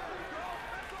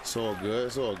 It's all good.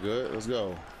 It's all good. Let's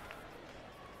go.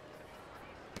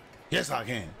 Yes, I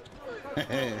can.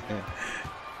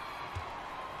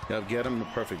 Yep, get him.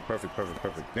 Perfect, perfect, perfect,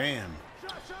 perfect. Damn.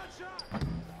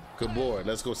 Good boy.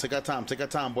 Let's go. Take our time. Take our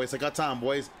time, boys. Take our time,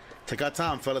 boys. Take our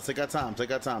time, fellas. Take our time.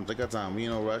 Take our time. Take our time. We in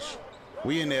no rush.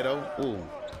 We in there, though. Ooh.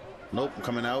 Nope. I'm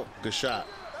coming out. Good shot.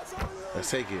 Let's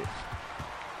take it.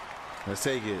 Let's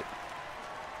take it.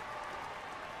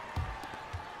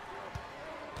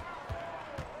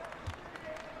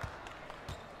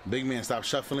 Big man, stop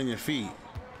shuffling your feet.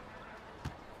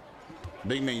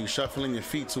 Big man, you shuffling your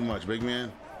feet too much, big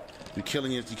man. You're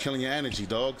killing your energy,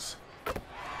 dogs.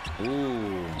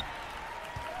 Ooh.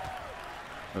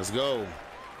 Let's go.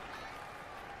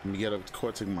 Let me get up the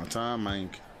court, taking my time.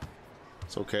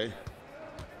 It's okay.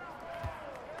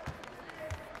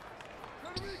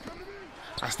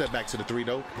 I step back to the 3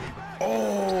 though.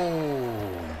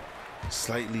 Oh,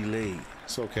 slightly late.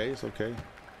 It's okay. It's okay.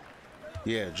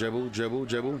 Yeah, dribble, dribble,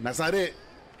 dribble. That's not it.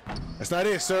 That's not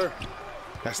it, sir.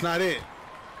 That's not it.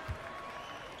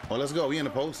 Oh, let's go. We in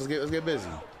the post. Let's get busy.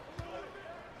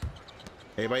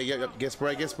 Everybody get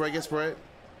spread, get spread, get spread.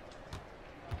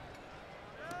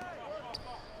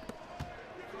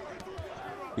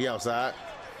 We outside.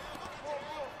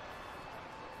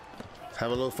 Let's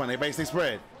have a little fun. Everybody stay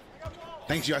spread.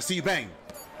 Thank you. I see you. Bang.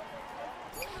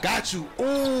 Got you.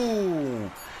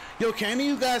 Ooh. Yo, can any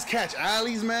of you guys catch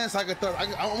alleys, man? So I can throw.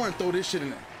 I want to throw this shit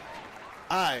in there.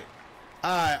 All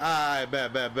right.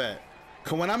 Bet.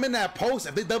 Cause when I'm in that post,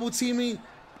 if they double team me,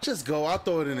 just go. I'll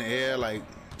throw it in the air. Like,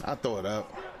 I'll throw it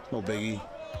up. No biggie.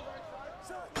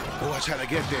 Oh, I tried to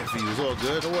get there for you. It's all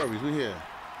good. No worries. We here.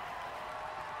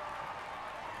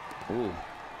 Ooh.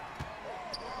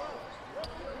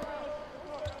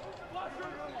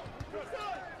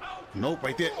 Nope,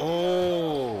 right there.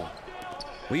 Oh.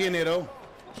 We in there, though.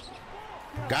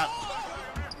 Got.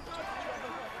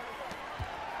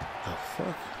 The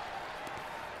fuck?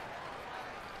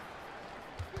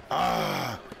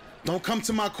 Ah. Don't come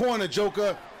to my corner,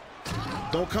 Joker.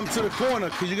 Don't come to the corner,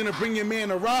 because you're going to bring your man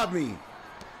to rob me.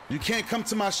 You can't come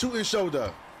to my shooting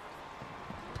shoulder.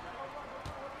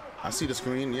 I see the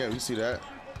screen. Yeah, we see that.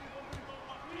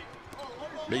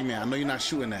 Big man, I know you're not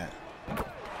shooting that.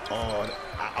 Oh,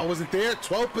 I wasn't there.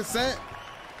 12%.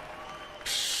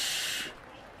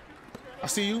 I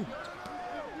see you.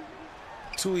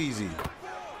 Too easy.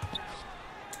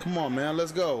 Come on, man.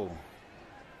 Let's go.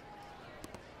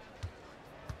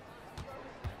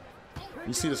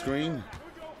 You see the screen?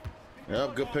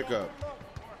 Yep, good pickup.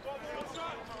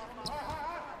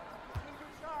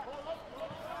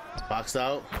 Boxed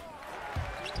out.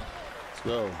 Let's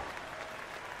go.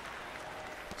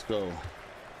 Let's go.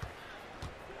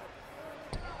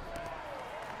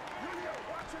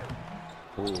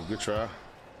 Oh, good try.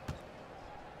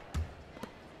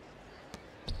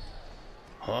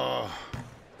 Oh,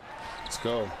 let's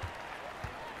go.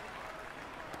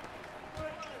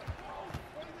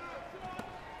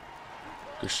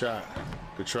 Good shot.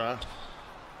 Good try.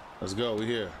 Let's go. We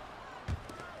here.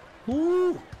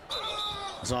 Woo!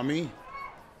 It's on me.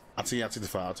 I'll take the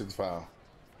foul. I'll take the foul.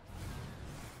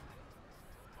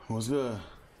 What's good?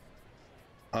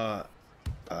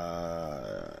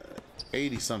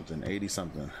 80 something. 80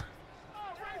 something.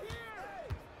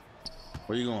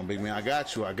 Where you going, big man? I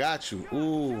got you. I got you.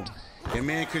 Ooh. Your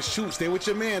man can shoot. Stay with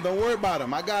your man. Don't worry about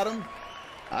him. I got him.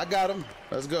 I got him.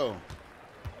 Let's go.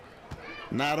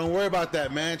 Nah, don't worry about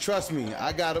that, man. Trust me.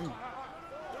 I got him.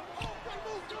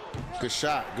 Good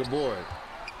shot. Good board.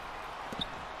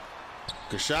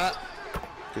 Good shot.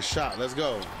 Good shot. Let's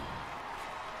go.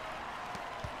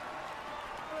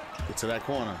 Get to that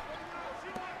corner.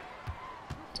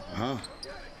 Uh-huh.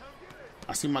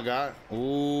 I see my guy.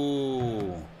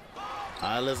 Ooh. All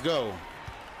right, let's go.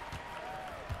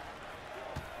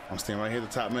 I'm staying right here at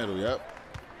the top middle. Yep.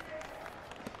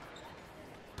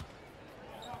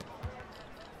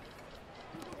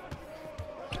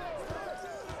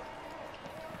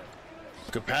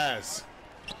 Good pass.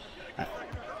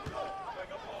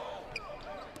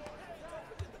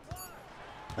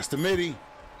 That's the midi.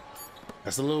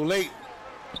 That's a little late.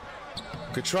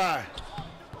 Good try.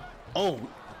 Oh,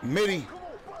 midi.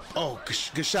 Oh,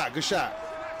 good shot. Good shot.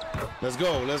 Let's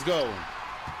go. Let's go.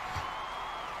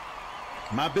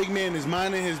 My big man is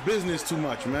minding his business too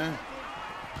much, man.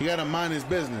 He got to mind his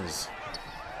business.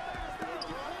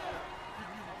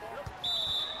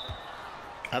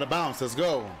 Out of bounds. Let's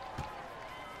go.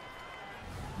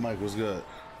 Mike was good.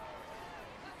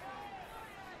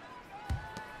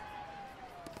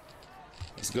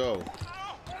 Let's go.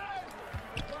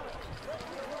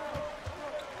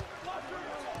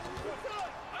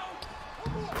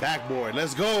 Backboard.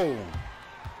 Let's go.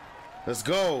 Let's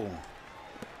go.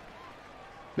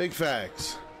 Big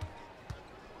facts.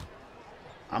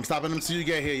 I'm stopping him till you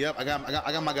get here. Yep. I got my guy.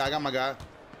 I got my guy.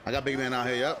 I got big man out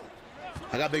here. Yep.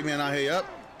 I got big man out here. Yep.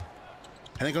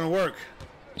 It ain't gonna work.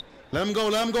 Let him go.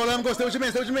 Let him go. Let him go. Stay with your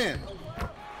man. Stay with your man.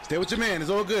 Stay with your man. It's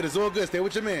all good. It's all good. Stay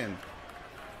with your man.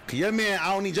 Cause your man,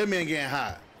 I don't need your man getting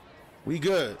hot. We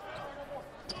good.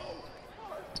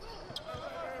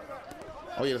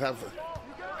 Oh yeah, let's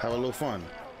have a little fun.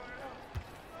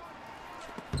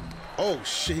 Oh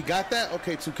shit, he got that?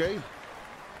 Okay, 2K.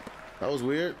 That was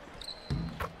weird.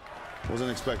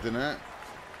 Wasn't expecting that.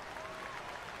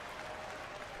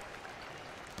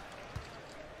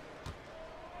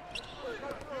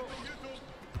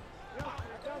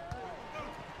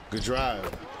 Good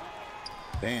drive.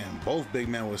 Damn, both big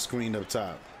men were screened up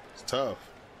top. It's tough.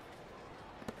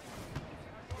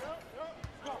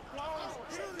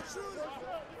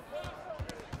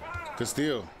 Good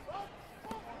steal.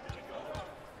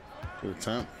 Good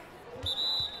attempt.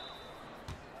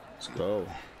 Let's go.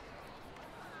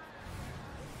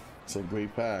 It's a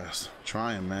great pass.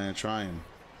 Trying, man, trying.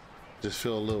 Just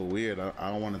feel a little weird. I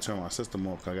don't want to turn my system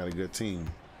off because I got a good team.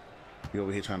 You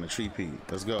over here trying to three-peat.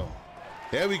 Let's go.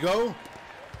 There we go.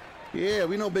 Yeah,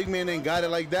 we know big man ain't got it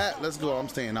like that. Let's go. I'm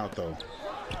staying out, though.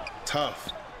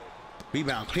 Tough.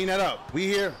 Rebound. Clean that up. We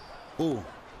here. Ooh.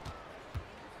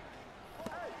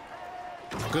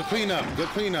 Good cleanup. Good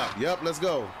cleanup. Yep, let's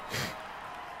go.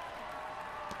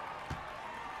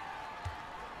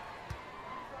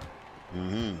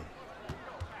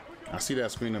 I see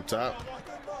that screen up top.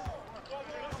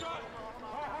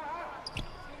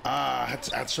 I had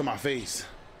to show my face.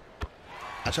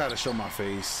 I tried to show my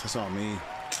face. That's on me.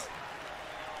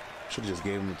 Should have just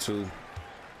gave him the 2.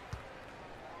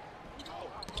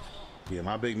 Yeah,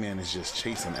 my big man is just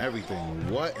chasing everything.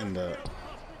 What in the...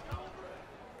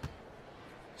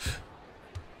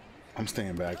 I'm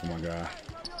staying back, my guy.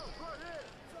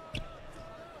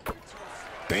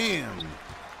 Damn.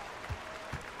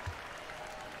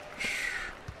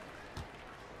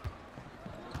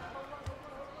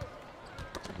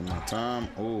 My time.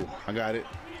 Oh, I got it.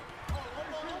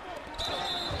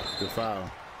 Good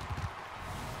foul.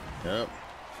 Yep.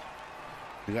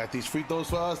 You got these free throws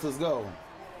for us? Let's go.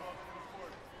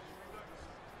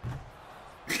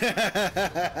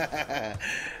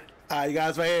 Alright, you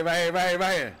guys, right here, right here, right here,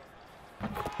 right here.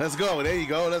 Let's go. There you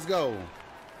go. Let's go.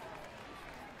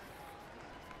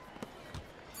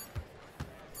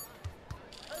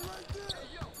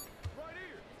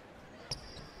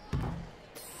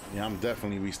 Yeah, I'm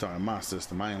definitely restarting my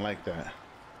system. I ain't like that.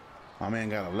 My man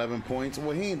got 11 points.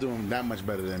 Well, he ain't doing that much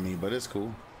better than me, but it's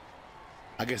cool.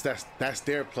 I guess that's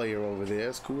their player over there.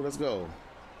 It's cool. Let's go.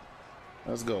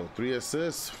 Let's go. 3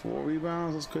 assists, 4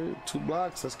 rebounds. That's good. 2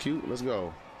 blocks. That's cute. Let's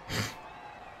go.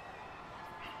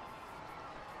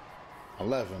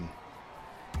 11.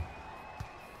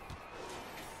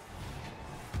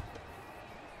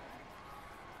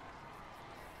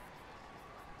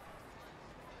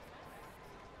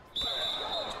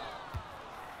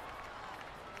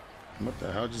 What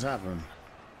the hell just happened?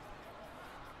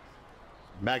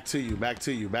 Back to you, back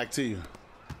to you, back to you.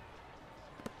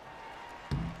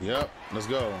 Yep, let's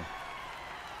go.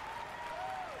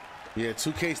 Yeah,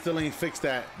 2K still ain't fixed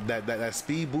that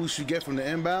speed boost you get from the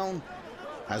inbound.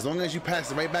 As long as you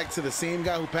pass it right back to the same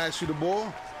guy who passed you the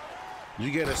ball, you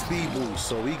get a speed boost,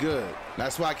 so we good.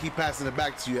 That's why I keep passing it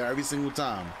back to you every single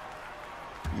time.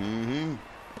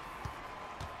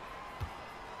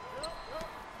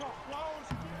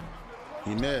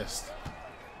 He missed.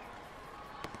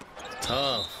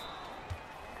 Tough.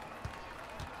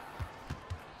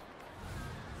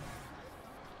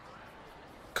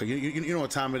 You know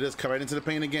what time it is. Cut right into the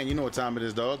paint again. You know what time it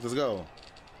is, dog. Let's go.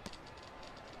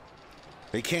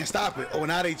 They can't stop it. Oh,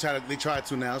 now they try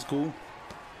to now. It's cool.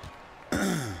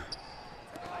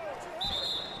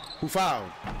 Who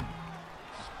fouled?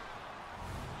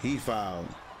 He fouled.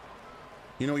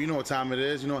 You know what time it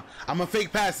is. You know, I'm gonna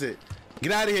fake pass it.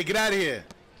 Get out of here, get out of here.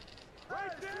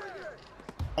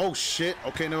 Oh shit.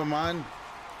 Okay, never mind.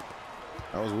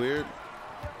 That was weird.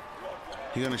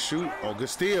 He gonna shoot. Oh, good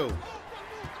steal.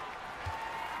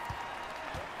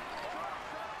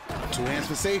 2 hands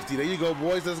for safety. There you go,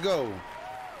 boys. Let's go.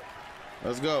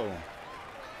 Let's go.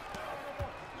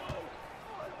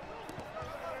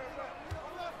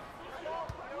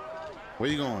 Where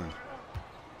you going?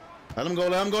 Let him go,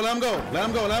 let him go, let him go. Let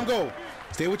him go, let him go.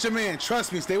 Stay with your man.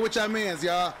 Trust me, stay with your mans,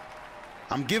 y'all.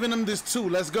 I'm giving them this 2.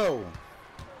 Let's go.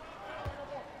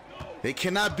 They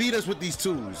cannot beat us with these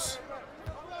 2s.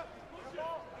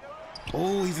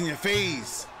 Oh, he's in your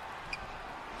face.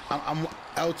 I'm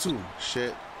L2.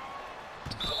 Shit.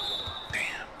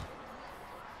 Damn.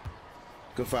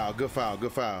 Good foul, good foul,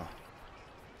 good foul.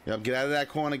 Yep, get out of that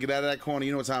corner, get out of that corner.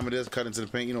 You know what time it is. Cut into the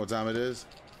paint, you know what time it is.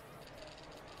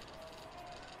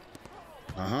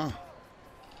 Uh-huh.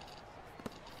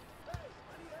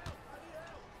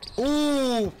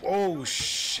 Ooh, oh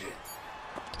shit.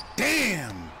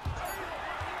 Damn.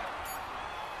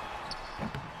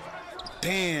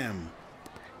 Damn.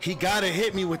 He gotta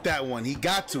hit me with that one. He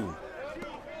got to.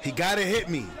 He gotta hit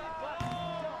me.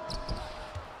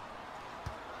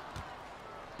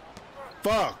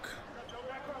 Fuck.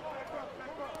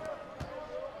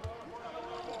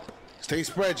 Stay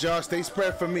spread, y'all. Stay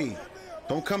spread for me.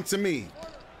 Don't come to me.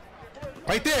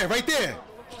 Right there, right there.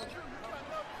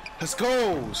 Let's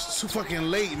go. It's too fucking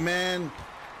late, man.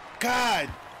 God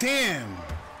damn.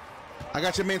 I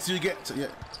got your man till you get to, yeah.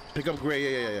 Pick up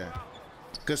Gray. Yeah.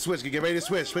 Good switch. Get ready to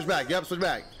switch. Switch back. Yep, switch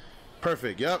back.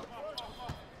 Perfect. Yep.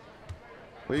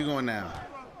 Where you going now?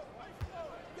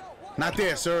 Not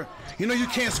there, sir. You know you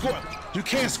can't score. You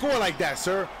can't score like that,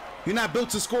 sir. You're not built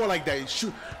to score like that.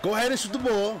 Shoot. Go ahead and shoot the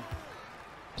ball.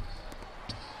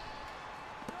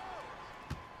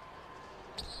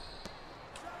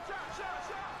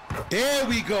 There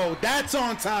we go. That's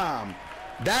on time.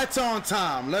 That's on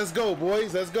time. Let's go,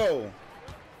 boys. Let's go.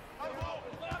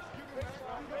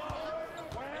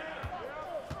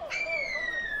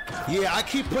 Yeah, I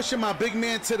keep pushing my big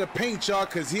man to the paint, y'all,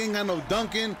 because he ain't got no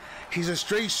dunking. He's a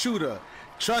straight shooter.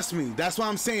 Trust me. That's why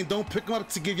I'm saying don't pick him up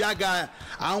to give y'all guys.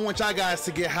 I don't want y'all guys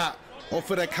to get hot off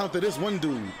of that count of this one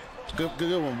dude. Good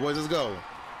one, boys. Let's go.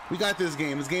 We got this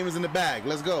game. This game is in the bag.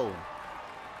 Let's go.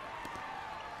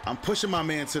 I'm pushing my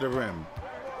man to the rim.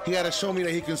 He got to show me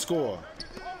that he can score.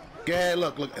 Go ahead.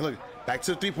 Look. Back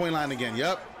to the three-point line again.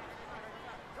 Yep.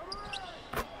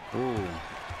 Ooh.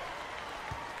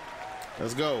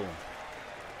 Let's go.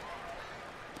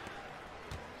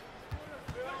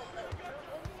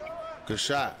 Good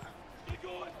shot.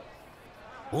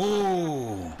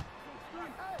 Ooh.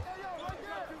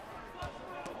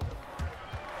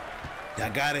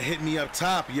 Y'all gotta hit me up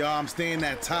top, y'all. I'm staying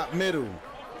that top middle.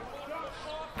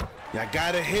 Y'all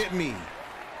gotta hit me.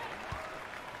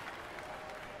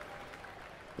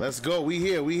 Let's go. We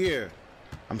here.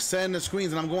 I'm setting the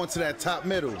screens and I'm going to that top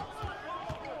middle.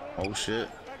 Oh shit.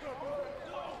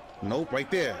 Nope, right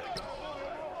there.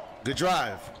 Good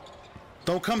drive.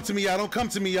 Don't come to me, y'all. Don't come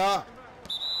to me, y'all.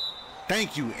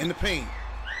 Thank you. In the paint.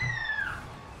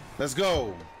 Let's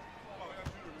go.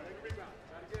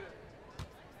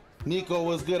 Nico,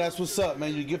 what's good? That's what's up,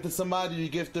 man. You gifted somebody? You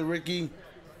gifted Ricky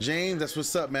James? That's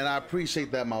what's up, man. I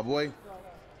appreciate that, my boy.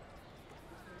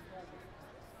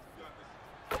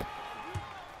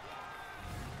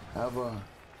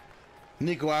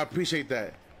 Nico, I appreciate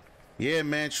that. Yeah,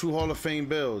 man. True Hall of Fame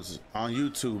builds on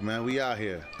YouTube, man. We out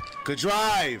here. Good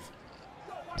drive.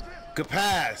 Good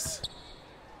pass.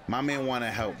 My man want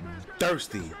to help.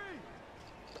 Thirsty.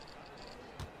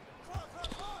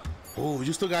 Oh,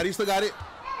 you still got it. You still got it.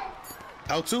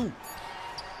 L2.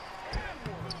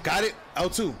 Got it.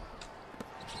 L2.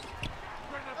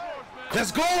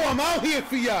 Let's go. I'm out here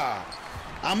for y'all.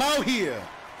 I'm out here.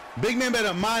 Big man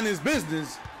better mind his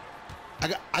business.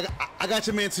 I got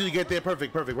your man till you get there.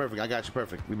 Perfect. I got you.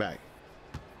 Perfect. We back.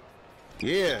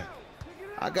 Yeah.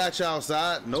 I got you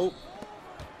outside. Nope.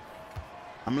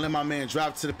 I'm gonna let my man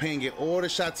drop to the paint, get all the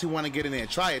shots he want to get in there.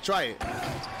 Try it.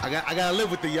 I gotta live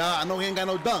with it, y'all. I know he ain't got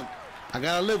no dunk. I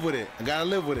gotta live with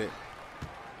it.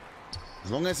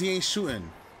 As long as he ain't shooting.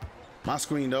 My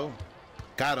screen though.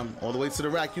 Got him. All the way to the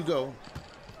rack you go.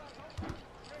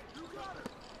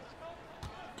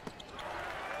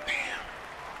 Damn.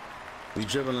 We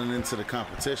dribbling into the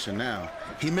competition now.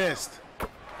 He missed.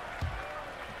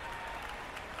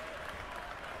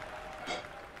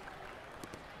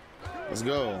 Let's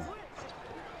go.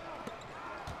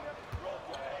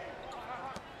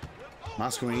 My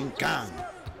screen. Gone.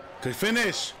 Good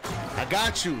finish. I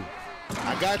got you.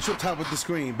 Up top of the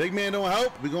screen. Big man don't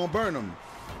help. We gonna burn him.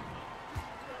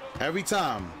 Every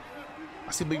time.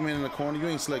 I see big man in the corner. You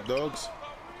ain't slick, dogs.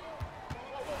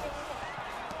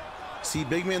 See,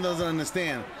 big man doesn't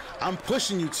understand. I'm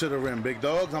pushing you to the rim, big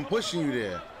dogs. I'm pushing you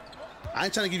there. I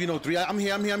ain't trying to give you no three. I'm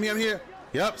here.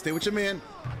 Yep, stay with your man.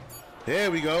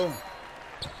 There we go.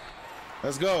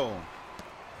 Let's go.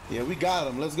 Yeah, we got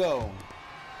him. Let's go.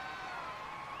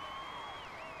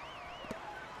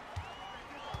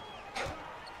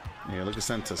 Yeah, look at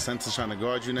Center. Center's trying to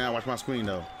guard you now. Watch my screen,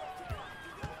 though.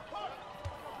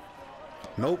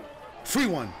 Nope. Free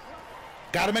one.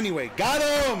 Got him anyway. Got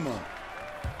him!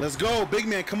 Let's go. Big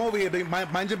man, come over here.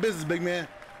 Mind your business, big man.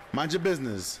 Mind your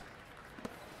business.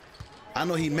 I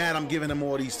know he mad I'm giving him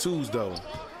all these twos, though.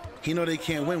 He know they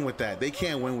can't win with that. They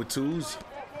can't win with twos.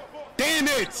 Damn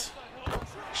it!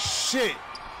 Shit.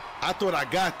 I thought I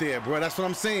got there, bro. That's what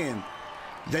I'm saying.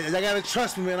 Y'all gotta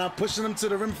trust me, man. I'm pushing him to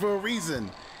the rim for a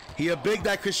reason. He a big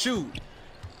that could shoot.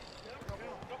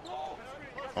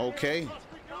 Okay.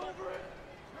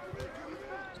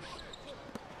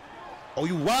 Oh,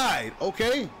 you wide.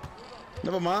 Okay.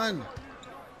 Never mind.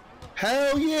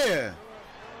 Hell yeah.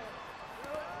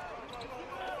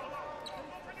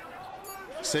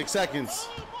 6 seconds.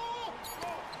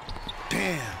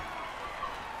 Damn.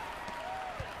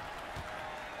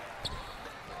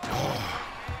 Oh.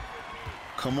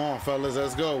 Come on, fellas.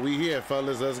 Let's go. We here,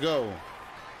 fellas. Let's go.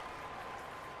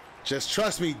 Just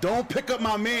trust me. Don't pick up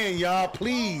my man, y'all.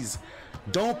 Please.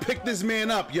 Don't pick this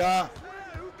man up, y'all.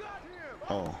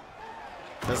 Oh.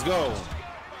 Let's go.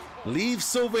 Leave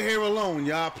Silver here alone,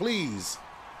 y'all. Please.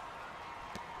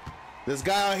 This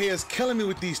guy out here is killing me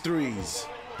with these threes.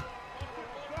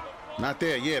 Not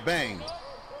there. Yeah, bang.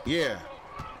 Yeah.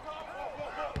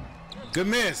 Good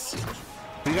miss.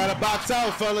 We got to box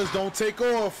out, fellas. Don't take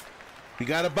off. We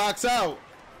got to box out.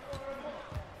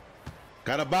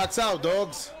 Got to box out,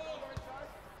 dogs.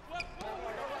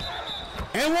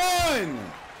 And one.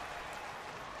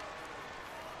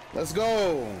 Let's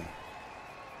go.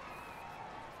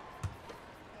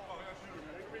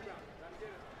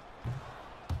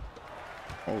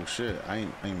 Oh shit, I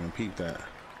ain't even peeped that.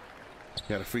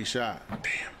 Got a free shot.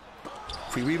 Damn.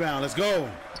 Free rebound, let's go.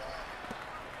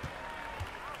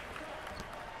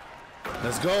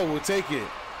 Let's go, we'll take it.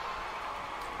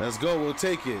 Let's go, we'll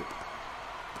take it.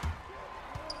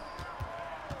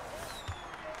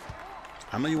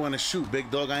 I know you want to shoot,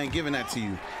 big dog. I ain't giving that to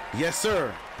you. Yes,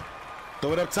 sir.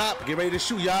 Throw it up top. Get ready to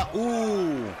shoot, y'all.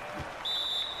 Ooh.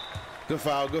 Good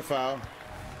foul, good foul.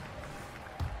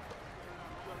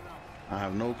 I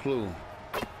have no clue.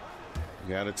 You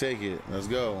gotta take it. Let's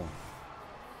go.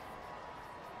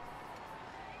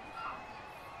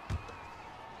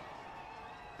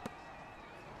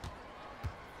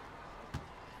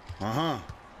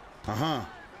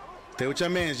 Stay with your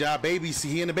mans, y'all. Baby seat.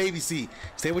 He in the baby seat.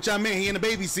 Stay with your man. He in the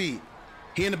baby seat.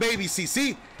 He in the baby seat.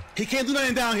 See? He can't do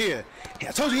nothing down here. I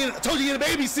told you he in the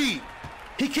baby seat.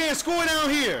 He can't score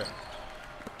down here.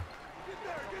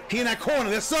 He in that corner.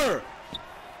 Yes, sir.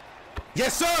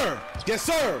 Yes, sir. Yes,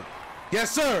 sir.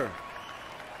 Yes, sir.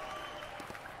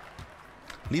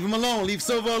 Leave him alone. Leave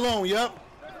Silver alone. Yup.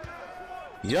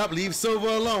 Yup. Leave Silver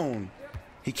alone.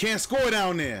 He can't score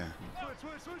down there.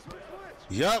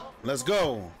 Yup. Let's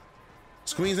go.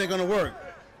 Screens ain't gonna work.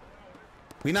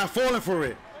 We not falling for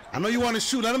it. I know you want to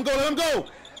shoot. Let him go. Let him go.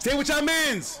 Stay with your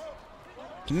mans.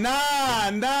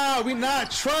 Nah. We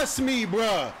not. Trust me,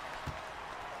 bruh.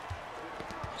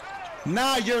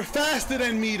 Nah, you're faster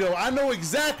than me, though. I know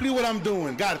exactly what I'm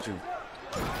doing. Got you.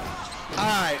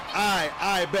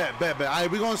 Alright, bet. Alright,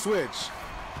 we gonna switch.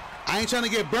 I ain't trying to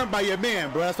get burnt by your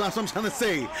man, bro. That's what I'm trying to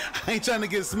say. I ain't trying to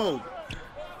get smoked.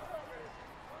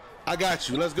 I got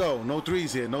you. Let's go. No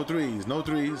threes here. No threes. No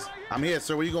threes. I'm here,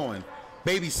 sir. Where you going?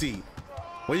 Baby seat.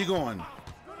 Where you going?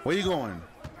 Where you going?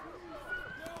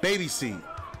 Baby seat.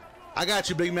 I got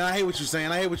you, big man. I hate what you're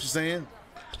saying. I hate what you're saying.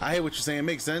 I hate what you're saying.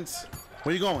 Makes sense.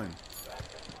 Where you going?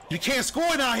 You can't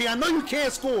score down here. I know you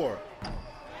can't score.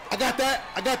 I got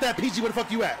that. PG, where the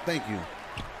fuck you at? Thank you.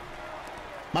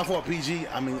 My fault, PG.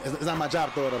 I mean, it's not my job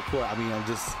to throw it up court. I mean,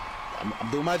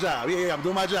 I'm doing my job. Yeah, I'm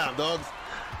doing my job, dogs.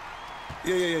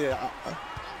 Yeah.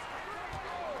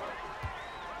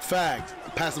 Fact.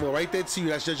 Pass the ball right there to you.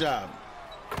 That's your job.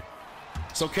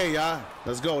 It's okay, y'all.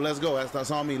 Let's go.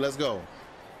 That's on me. Let's go.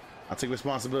 I'll take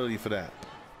responsibility for that.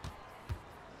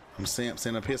 I'm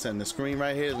saying up here, setting the screen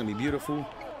right here is gonna be beautiful.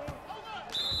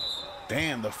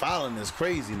 Damn, the fouling is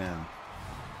crazy now.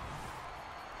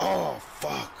 Oh,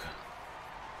 fuck.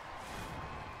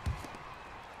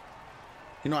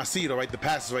 You know, I see it, all right? The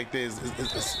pass is right there.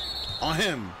 It's on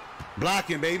him.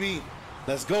 Blocking, baby.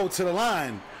 Let's go to the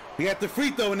line. We got the free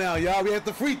throw now, y'all. We have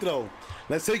the free throw.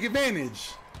 Let's take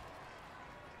advantage.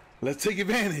 Let's take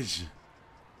advantage.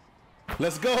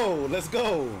 Let's go. Let's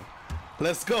go.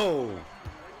 Let's go.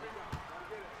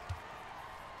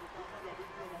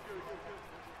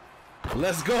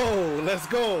 Let's go. Let's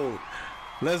go.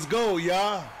 Let's go,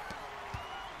 y'all.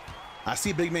 I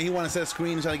see big man. He want to set a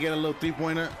screen and try to get a little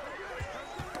three-pointer.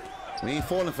 We ain't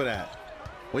falling for that.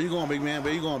 Where you going, big man?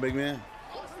 Where you going, big man?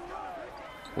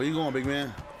 Where you going, big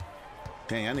man?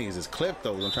 Dang, that niggas is clipped,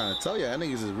 though. I'm trying to tell you. That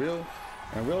niggas is real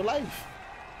in real life.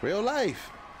 Real life.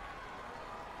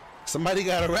 Somebody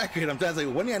got a record. I'm trying to say,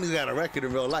 one of y'all niggas got a record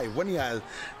in real life. One of y'all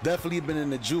definitely been in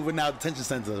the juvenile detention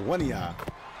center. One of y'all.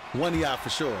 One of y'all for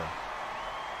sure.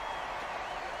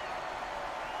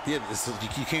 Yeah,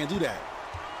 you can't do that.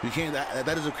 You can't.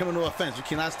 That is a criminal offense. You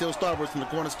cannot steal Starburst from the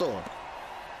corner store.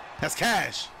 That's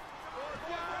cash.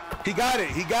 He got it.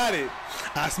 He got it.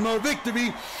 I smell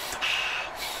victory.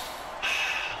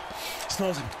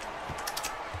 Smells.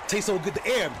 Tastes so good. The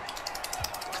air.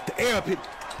 The air up here.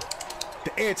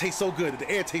 The air tastes so good. The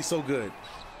air tastes so good.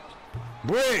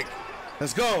 Brick.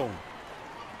 Let's go.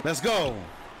 Let's go.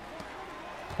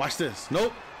 Watch this.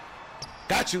 Nope.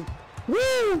 Got you.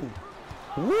 Woo.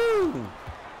 Woo.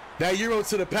 That Euro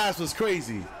to the pass was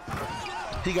crazy.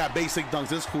 He got basic dunks.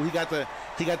 That's cool. He got the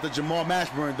Jamal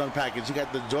Mashburn dunk package. He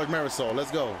got the George Marisol.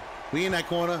 Let's go. We in that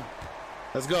corner.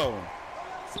 Let's go.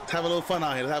 Let's have a little fun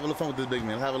out here. Let's have a little fun with this big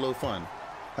man. Let's have a little fun.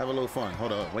 Have a little fun.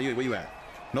 Hold up. Where you at?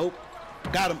 Nope.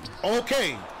 Got him.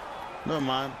 Okay. Never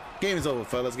mind. Game is over,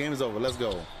 fellas. Game is over. Let's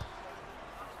go.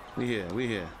 We here. We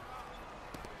here.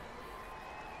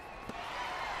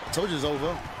 I told you it's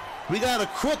over. We got a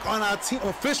crook on our team.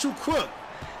 Official crook.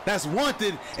 That's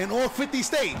wanted in all 50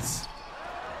 states.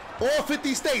 All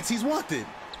 50 states, he's wanted.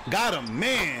 Got him,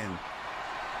 man.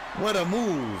 What a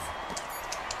move.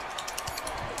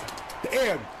 The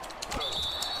air.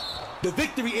 The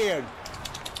victory air.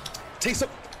 Tastes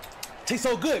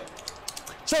so good.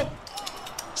 So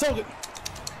good.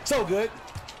 So good.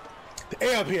 The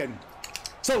air up here.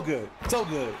 So good. So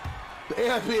good. The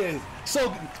air up here is so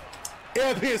good.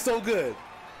 Air up here is so good.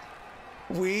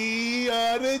 We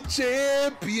are the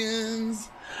champions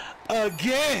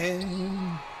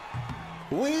again.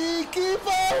 We keep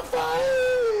on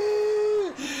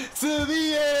fighting to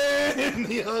the end.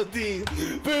 Yo, D.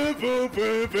 Boom, boom,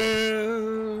 boom,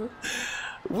 boom.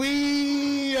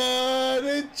 We are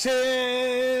the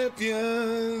champions.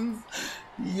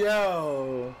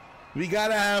 Yo, we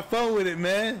gotta have fun with it,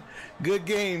 man. Good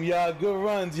game, y'all. Good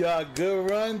runs, y'all. Good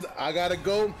runs. I gotta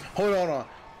go. Hold on.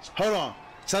 Hold on.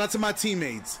 Shout out to my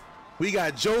teammates. We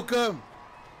got Joker.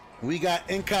 We got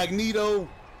Incognito.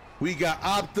 We got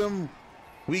Optum.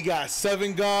 We got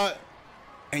Seven Guard.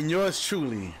 And yours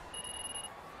truly.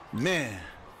 Man.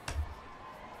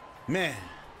 Man.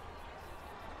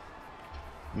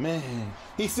 Man.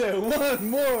 He said one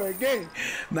more game.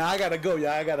 Nah, I gotta go,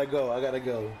 y'all. I gotta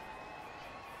go.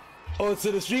 Oh,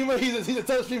 to the streamer? He just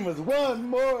tell the streamers one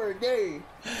more game.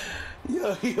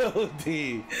 Yo,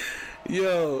 D.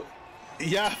 Yo.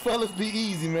 Y'all fellas be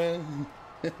easy, man.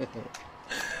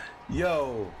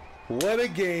 Yo, what a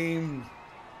game.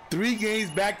 3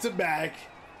 games back to back.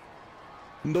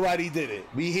 Nobody did it.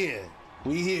 We here.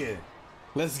 We here.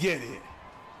 Let's get it.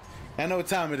 I know what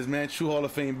time it is, man. True Hall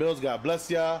of Fame builds. God bless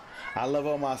y'all. I love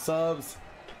all my subs.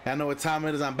 I know what time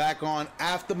it is. I'm back on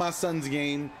after my son's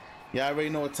game. Y'all already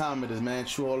know what time it is, man.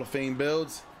 True Hall of Fame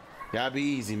builds. Y'all be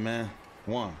easy, man.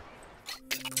 1.